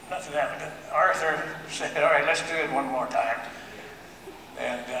 nothing happened. And Arthur said, all right, let's do it one more time.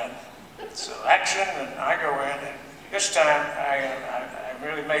 And so action, and I go in, and this time I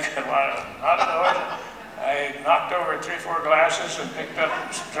really made a lot of noise. I knocked over 3 or 4 glasses and picked up,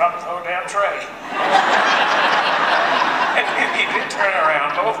 dropped the whole damn tray. And he did turn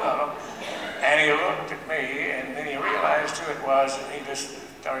around, both of them. And he looked at me, and then he realized who it was, and he just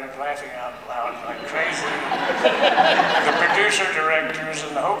started laughing out loud like crazy. The producer, directors,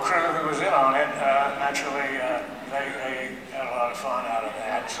 and the whole crew who was in on it, naturally, they had a lot of fun out of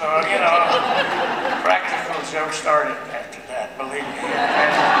that. So, you know, practical jokes started after that, believe me.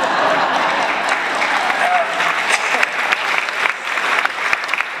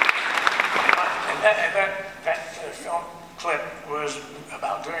 That film clip was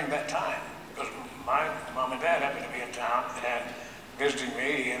about during that time, because my mom and dad happened to be in town and visiting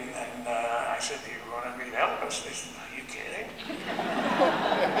me, and I said, "Do you want to meet Elvis?" They said, "Are you kidding?"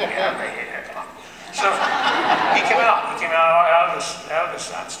 Yeah, come on. So he came out of the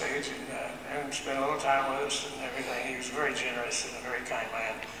soundstage and spent a little time with us and everything. He was very generous and a very kind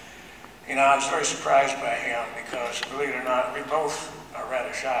man. You know, I was very surprised by him because, believe it or not, we both are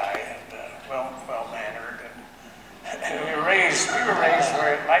rather shy and well-mannered, and we were raised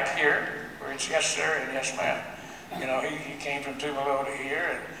where, like here, where it's yes sir and yes ma'am. You know, he came from Tupelo to here,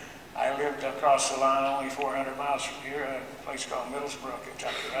 and I lived across the line only 400 miles from here, a place called Middlesbrough,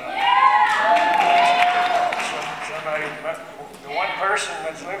 Kentucky. Somebody, the one person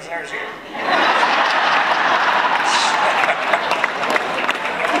that lives there is here.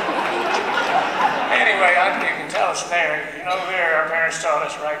 Anyway, you can tell us there. You know, there our parents taught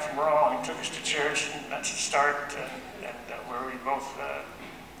us right from wrong and took us to church, and that's the start, and where we both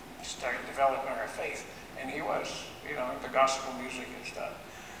started developing our faith. And he was, you know, the gospel music and stuff.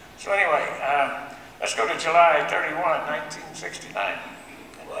 So anyway, let's go to July 31, 1969.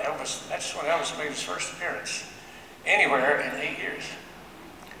 Elvis, that's when Elvis made his first appearance anywhere in 8 years.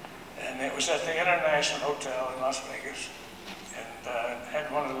 And it was at the International Hotel in Las Vegas, and had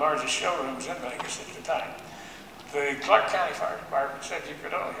one of the largest showrooms in Vegas at the time. The Clark County Fire Department said you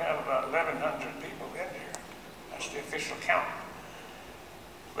could only have about 1,100 people in here. That's the official count.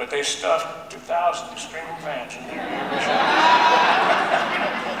 But they stuffed 2,000 screaming fans in there.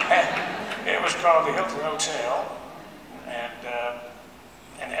 It was called the Hilton Hotel,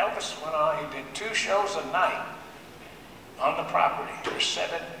 and Elvis went on. He did 2 shows a night on the property for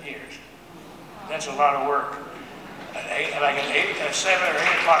 7 years. That's a lot of work. Like a 7 or 8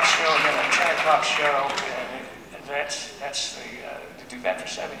 o'clock show, and then a 10 o'clock show, and that's to do that for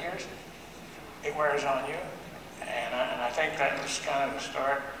 7 years, it wears on you. And I think that was kind of the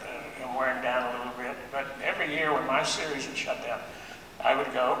start of wearing down a little bit. But every year when my series would shut down, I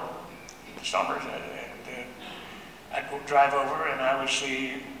would go to summers, and I'd go drive over, and I would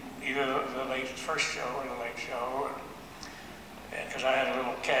see either the first show or the late show, because I had a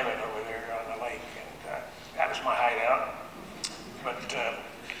little cabin over there on the lake, and that was my hideout. But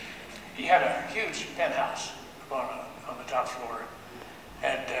he had a huge penthouse on the top floor.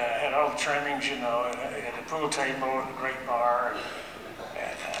 Had all the trimmings, you know, and had a pool table and a great bar,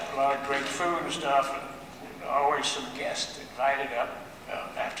 and a lot of great food and stuff, and always some guests invited up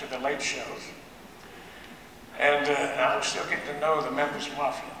after the late shows. And I was still getting to know the Memphis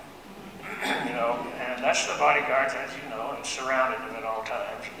Mafia, you know, and that's the bodyguards, as you know, and surrounded them at all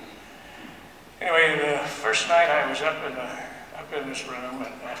times. Anyway, the first night I was up in this room,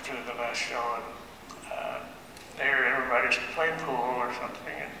 and after the last show, there everybody's playing pool or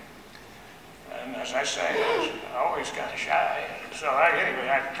something, and as I say, I was always kind of shy. So anyway,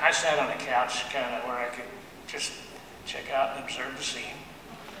 I sat on a couch kind of where I could just check out and observe the scene.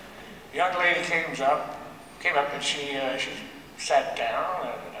 The young lady came up and she sat down,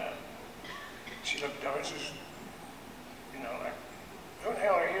 and she looked over and says, you know, like, who the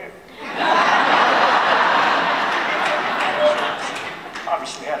hell are you?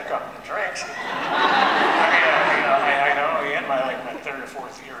 Obviously had a couple of drinks. I know he had my 3rd or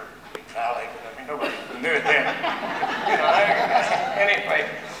 4th year at Big Valley, but I mean, nobody knew it then. You know, anyway,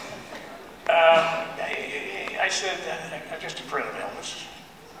 I said, I'm just a friend of Elvis.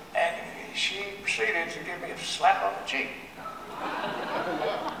 And she proceeded to give me a slap on the cheek.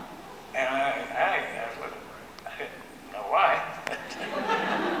 And I didn't know why.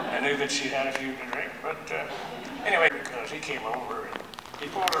 I knew that she had a few to drink, but anyway, because he came over and he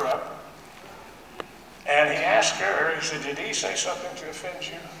pulled her up. And he asked her, he said, did he say something to offend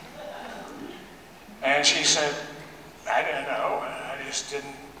you? And she said, I don't know, I just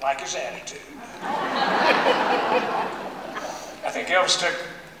didn't like his attitude. I think Elvis took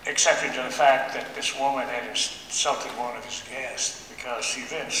exception to the fact that this woman had insulted one of his guests, because she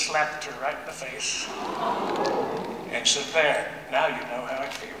then slapped her right in the face and said, there, now you know how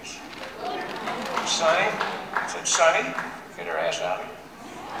it feels. Sonny, I said, Sonny, get her ass out of here.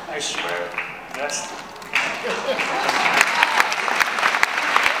 I swear, that's...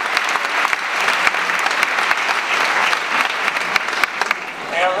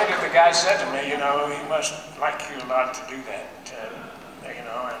 And later the guy said to me, you know, he must like you a lot to do that. you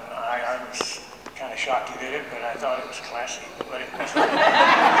know, and I was kind of shocked he did it, but I thought it was classy. But it wasn't.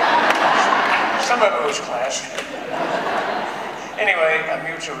 Some of it was classy. Anyway, a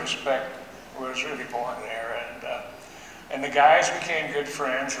mutual respect was really born there, and the guys became good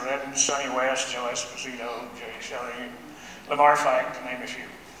friends. Red and Sonny West, Joe Esposito, Jerry Shelley, Lamar Fike, to name a few.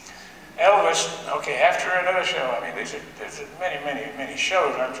 Elvis, okay, after another show, I mean, there's many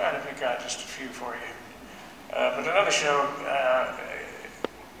shows. I'm trying to pick out just a few for you. But another show,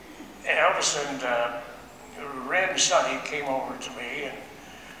 Elvis and Red and Sonny came over to me, and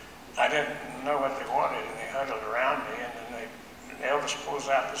I didn't know what they wanted, and they huddled around me, and then Elvis pulls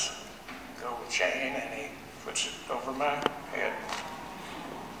out this gold chain, and he puts it over my head,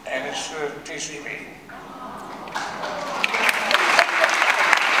 and it's the TCB.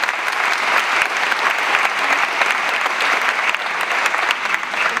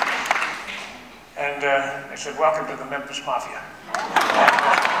 And they said, "Welcome to the Memphis Mafia." And,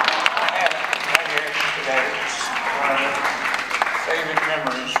 I have it right here today. It's one of the favorite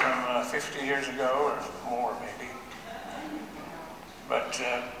memories from 50 years ago, or more maybe. But,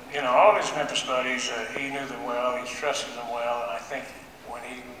 you know, all his Memphis buddies, he knew them well, he trusted them well, and I think when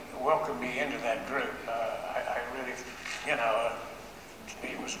he welcomed me into that group, I really, you know, to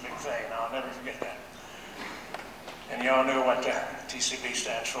me it was a big thing, and I'll never forget that. And y'all knew what the TCB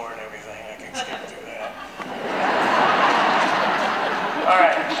stands for and everything. I can skip through that. All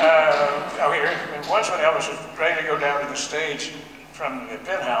right. Oh, here. Once when Elvis was ready to go down to the stage from the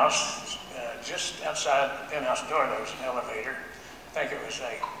penthouse, just outside the penthouse door, there was an elevator. I think it was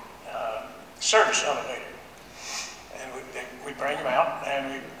a service elevator. And we'd bring him out, and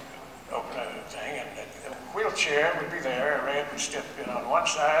we'd open a thing, and a wheelchair would be there. Red would step in on one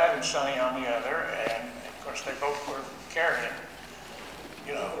side and Sonny on the other, and of course, they both were carrying,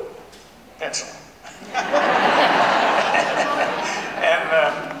 you know, pencil.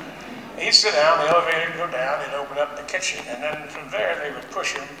 And he'd sit down, the elevator would go down, they'd open up the kitchen, and then from there they would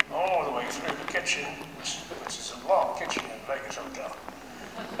push him all the way through the kitchen, which is a long kitchen in Vegas Hotel,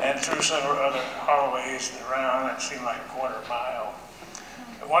 and through several other hallways and around. It seemed like a quarter mile.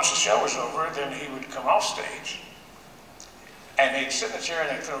 And once the show was over, then he would come off stage, and they'd sit in the chair and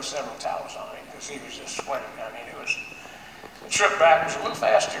they'd throw several towels on him because he was just sweating. I mean, the trip back was a little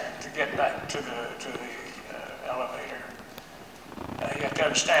faster to get back to the elevator. You have to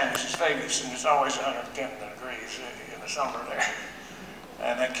understand, this is Vegas, and it's always 110 degrees in the summer there.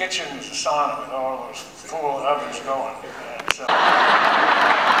 And that kitchen was a sauna with all those full ovens going. And so I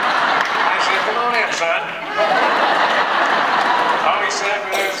said, "Come on in, son." All he said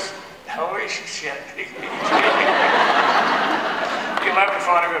was, "Holy shit." He left in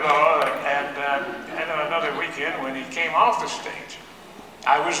front of it all, and another weekend when he came off the stage,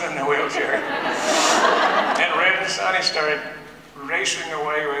 I was in the wheelchair, and Red and Sonny started racing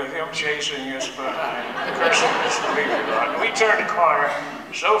away with him chasing us behind, cursing us, believe it or not. And we turned the corner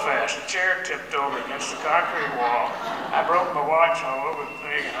so fast, the chair tipped over against the concrete wall. I broke my watch all over the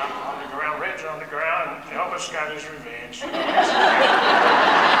thing, and I'm on the ground, Red's on the ground, and Elvis got his revenge.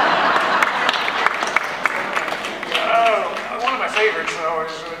 One of my favorites, though,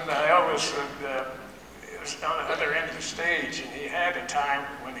 is when Elvis was on the other end of the stage, and he had a time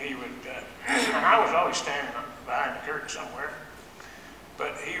when he would, and I was always standing behind the curtain somewhere,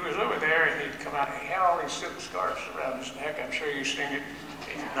 but he was over there, and he'd come out, and he had all these silk scarves around his neck. I'm sure you've seen it,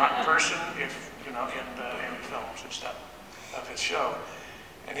 if not in person, if, you know, in films and stuff of his show.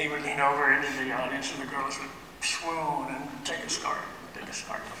 And he would lean over into the audience, and the girls would swoon and take a scarf.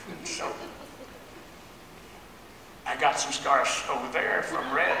 And so I got some scarves over there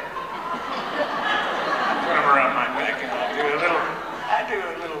from Red. I put them around my neck, and I do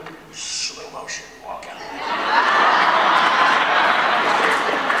a little slow motion walk out.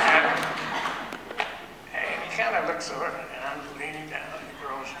 And he kind of looks over, and I'm leaning down, and the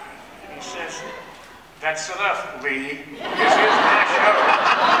girls, and he says, "That's enough, Lee. This is my show."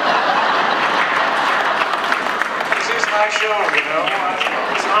 This is my show, you know.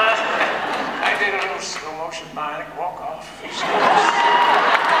 It's mine. I did a little slow motion bionic walk off.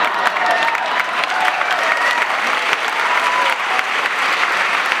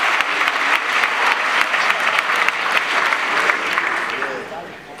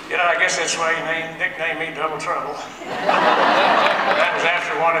 You know, I guess that's why he nicknamed me Double Trouble. That was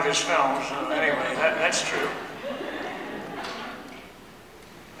after one of his films. So anyway, that's true.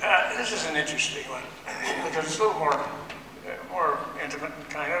 This is an interesting one because it's a little more intimate,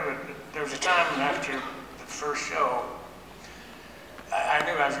 kind of. There was a time after the first show, I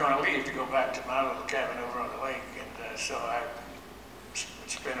knew I was going to leave to go back to my little cabin over on the lake, and so I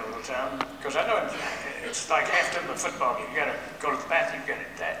spend a little time, because I know it's like after the football game, you gotta go to the bathroom, you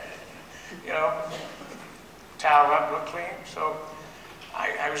gotta, you know, towel up, look clean. So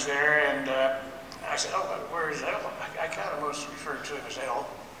I was there, and I said, oh, where is El? I kind of most referred to him as El.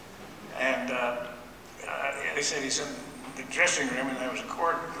 And they said he's in the dressing room, and there was a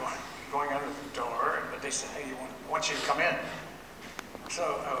cord going under the door, but they said, hey, we want you to come in. So,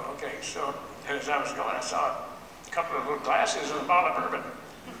 oh, okay, so as I was going, I saw a couple of little glasses and a bottle of bourbon.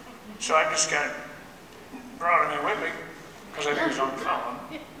 So I just kind of brought him in with me, because I knew he was on the phone.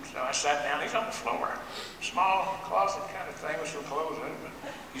 So I sat down, he's on the floor. Small closet kind of thing with some clothes in it, but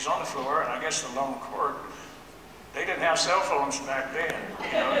he's on the floor, and I guess the long cord, they didn't have cell phones back then.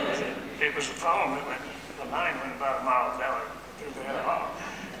 You know, it was a phone that went, the line went about a mile down through the other hall.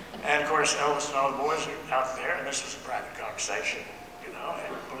 And of course, Elvis and all the boys are out there, and this was a private conversation, you know,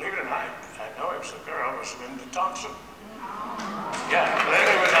 and believe it or not, I know it was a girl, it was Linda Thompson. Yeah,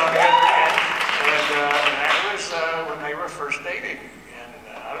 Linda was on the other end, and that was when they were first dating.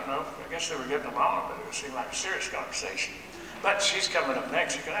 I don't know, I guess they were getting along, but it seemed like a serious conversation. But she's coming up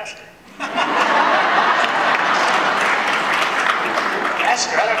next, you can ask her. Ask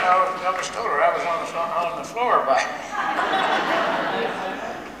her, I don't know, Elvis told her I was on the floor by.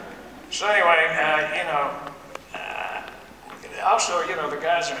 So anyway, you know, also, you know, the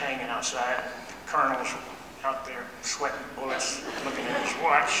guys are hanging outside, colonels out there sweating bullets, looking at his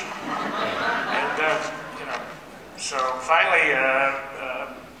watch. And, you know, so finally,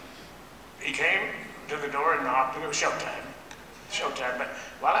 he came to the door and knocked, and it was showtime. But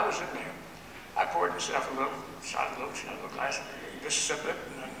while I was in there, I poured myself a little glass, just sipped it,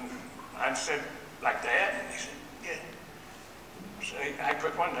 and I said, like that? And he said, yeah. So I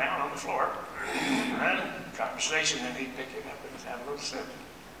put one down on the floor, and conversation, and he'd pick it up and have a little sip.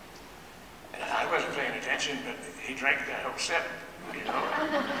 And I wasn't paying attention, but he drank that whole sip, you know.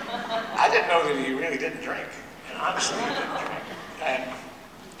 I didn't know that he really didn't drink, and honestly, he didn't drink. And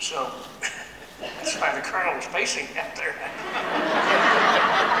so, that's why the colonel was pacing out there.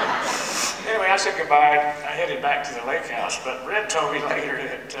 Anyway, I said goodbye. I headed back to the lake house, but Red told me later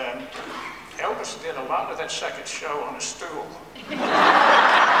that Elvis did a lot of that second show on a stool. He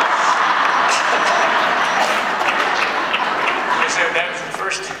said that was the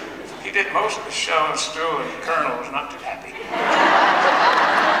first, he did most of the show on a stool, and the colonel was not too happy.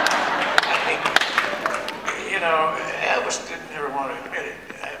 You know, Elvis didn't ever want to admit it.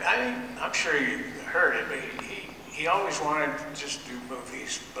 I mean, I'm sure you heard it, but he always wanted to just do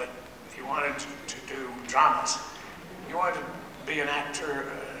movies, but he wanted to do dramas. He wanted to be an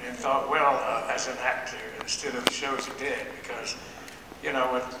actor and thought well as an actor instead of the shows he did, because, you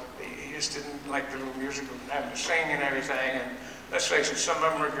know, he just didn't like the little musical having to sing and everything. And let's face it, some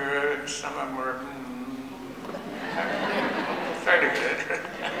of them were good and some of them were fairly good.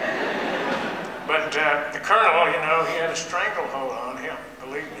 But the colonel, you know, he had a stranglehold on him,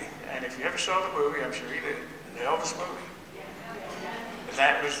 believe me. And if you ever saw the movie, I'm sure you did, the Elvis movie.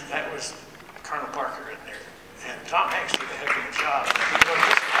 That was Colonel Parker in there. And Tom Hanks did a heck of a job.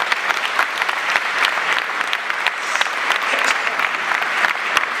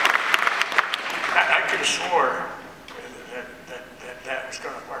 I could have swore that was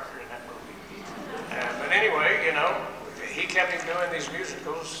Colonel Parker in that movie. But anyway, you know, he kept him doing these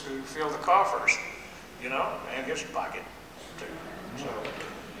musicals to fill the coffers, you know, and his pocket, too. So,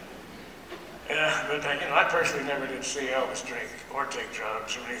 but you know, I personally never did see Elvis drink or take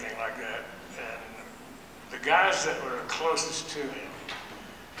drugs or anything like that. And the guys that were closest to him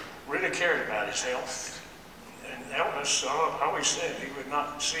really cared about his health. And Elvis always said he would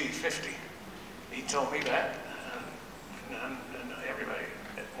not see 50. He told me that, and everybody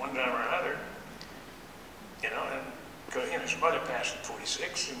at one time or another, you know, and because his mother passed at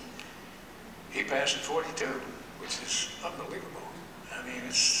 46, and he passed at 42, which is unbelievable. I mean,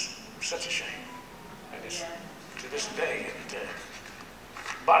 it's such a shame. I just, to this day, it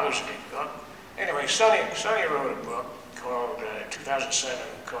bothers me. Anyway, Sonny wrote a book called, 2007,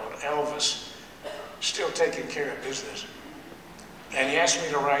 called Elvis, Still Taking Care of Business. And he asked me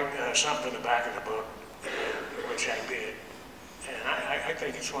to write something in the back of the book, which I did. And I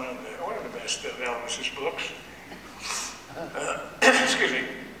think it's one of the best of Elvis's books. Excuse me.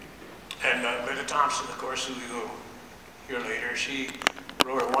 And Linda Thompson, of course, who you'll hear later, she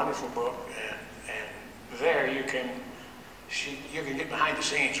wrote a wonderful book, and there you can get behind the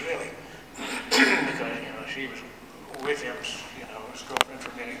scenes, really, because, you know, she was with him, you know, his girlfriend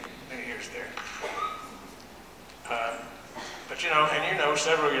for many years there. But, you know, and you know,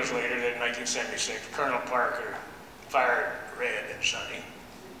 several years later, in 1976, Colonel Parker fired Red and Sonny,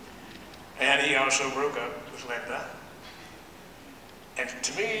 and he also broke up with Linda. And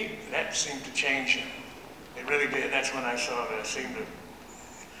to me, that seemed to change him. It really did. That's when I saw that it seemed to,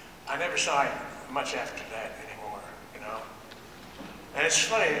 I never saw him much after that anymore, you know. And it's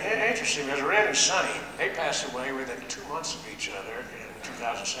funny, interesting, because Red and Sonny, they passed away within 2 months of each other in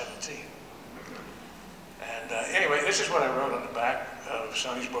 2017. And anyway, this is what I wrote on the back of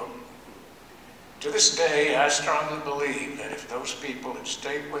Sonny's book. To this day, I strongly believe that if those people had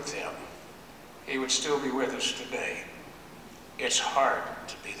stayed with him, he would still be with us today. It's hard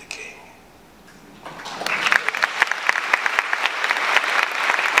to be the king.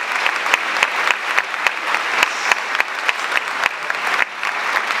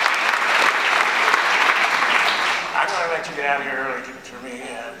 I'm going to let you get out of here early for me.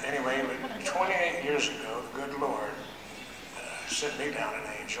 Anyway, but 28 years ago, the good Lord sent me down an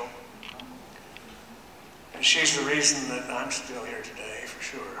angel. And she's the reason that I'm still here today, for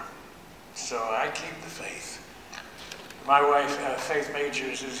sure. So I keep the faith. My wife, Faith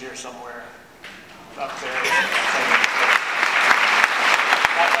Majors, is here somewhere up there.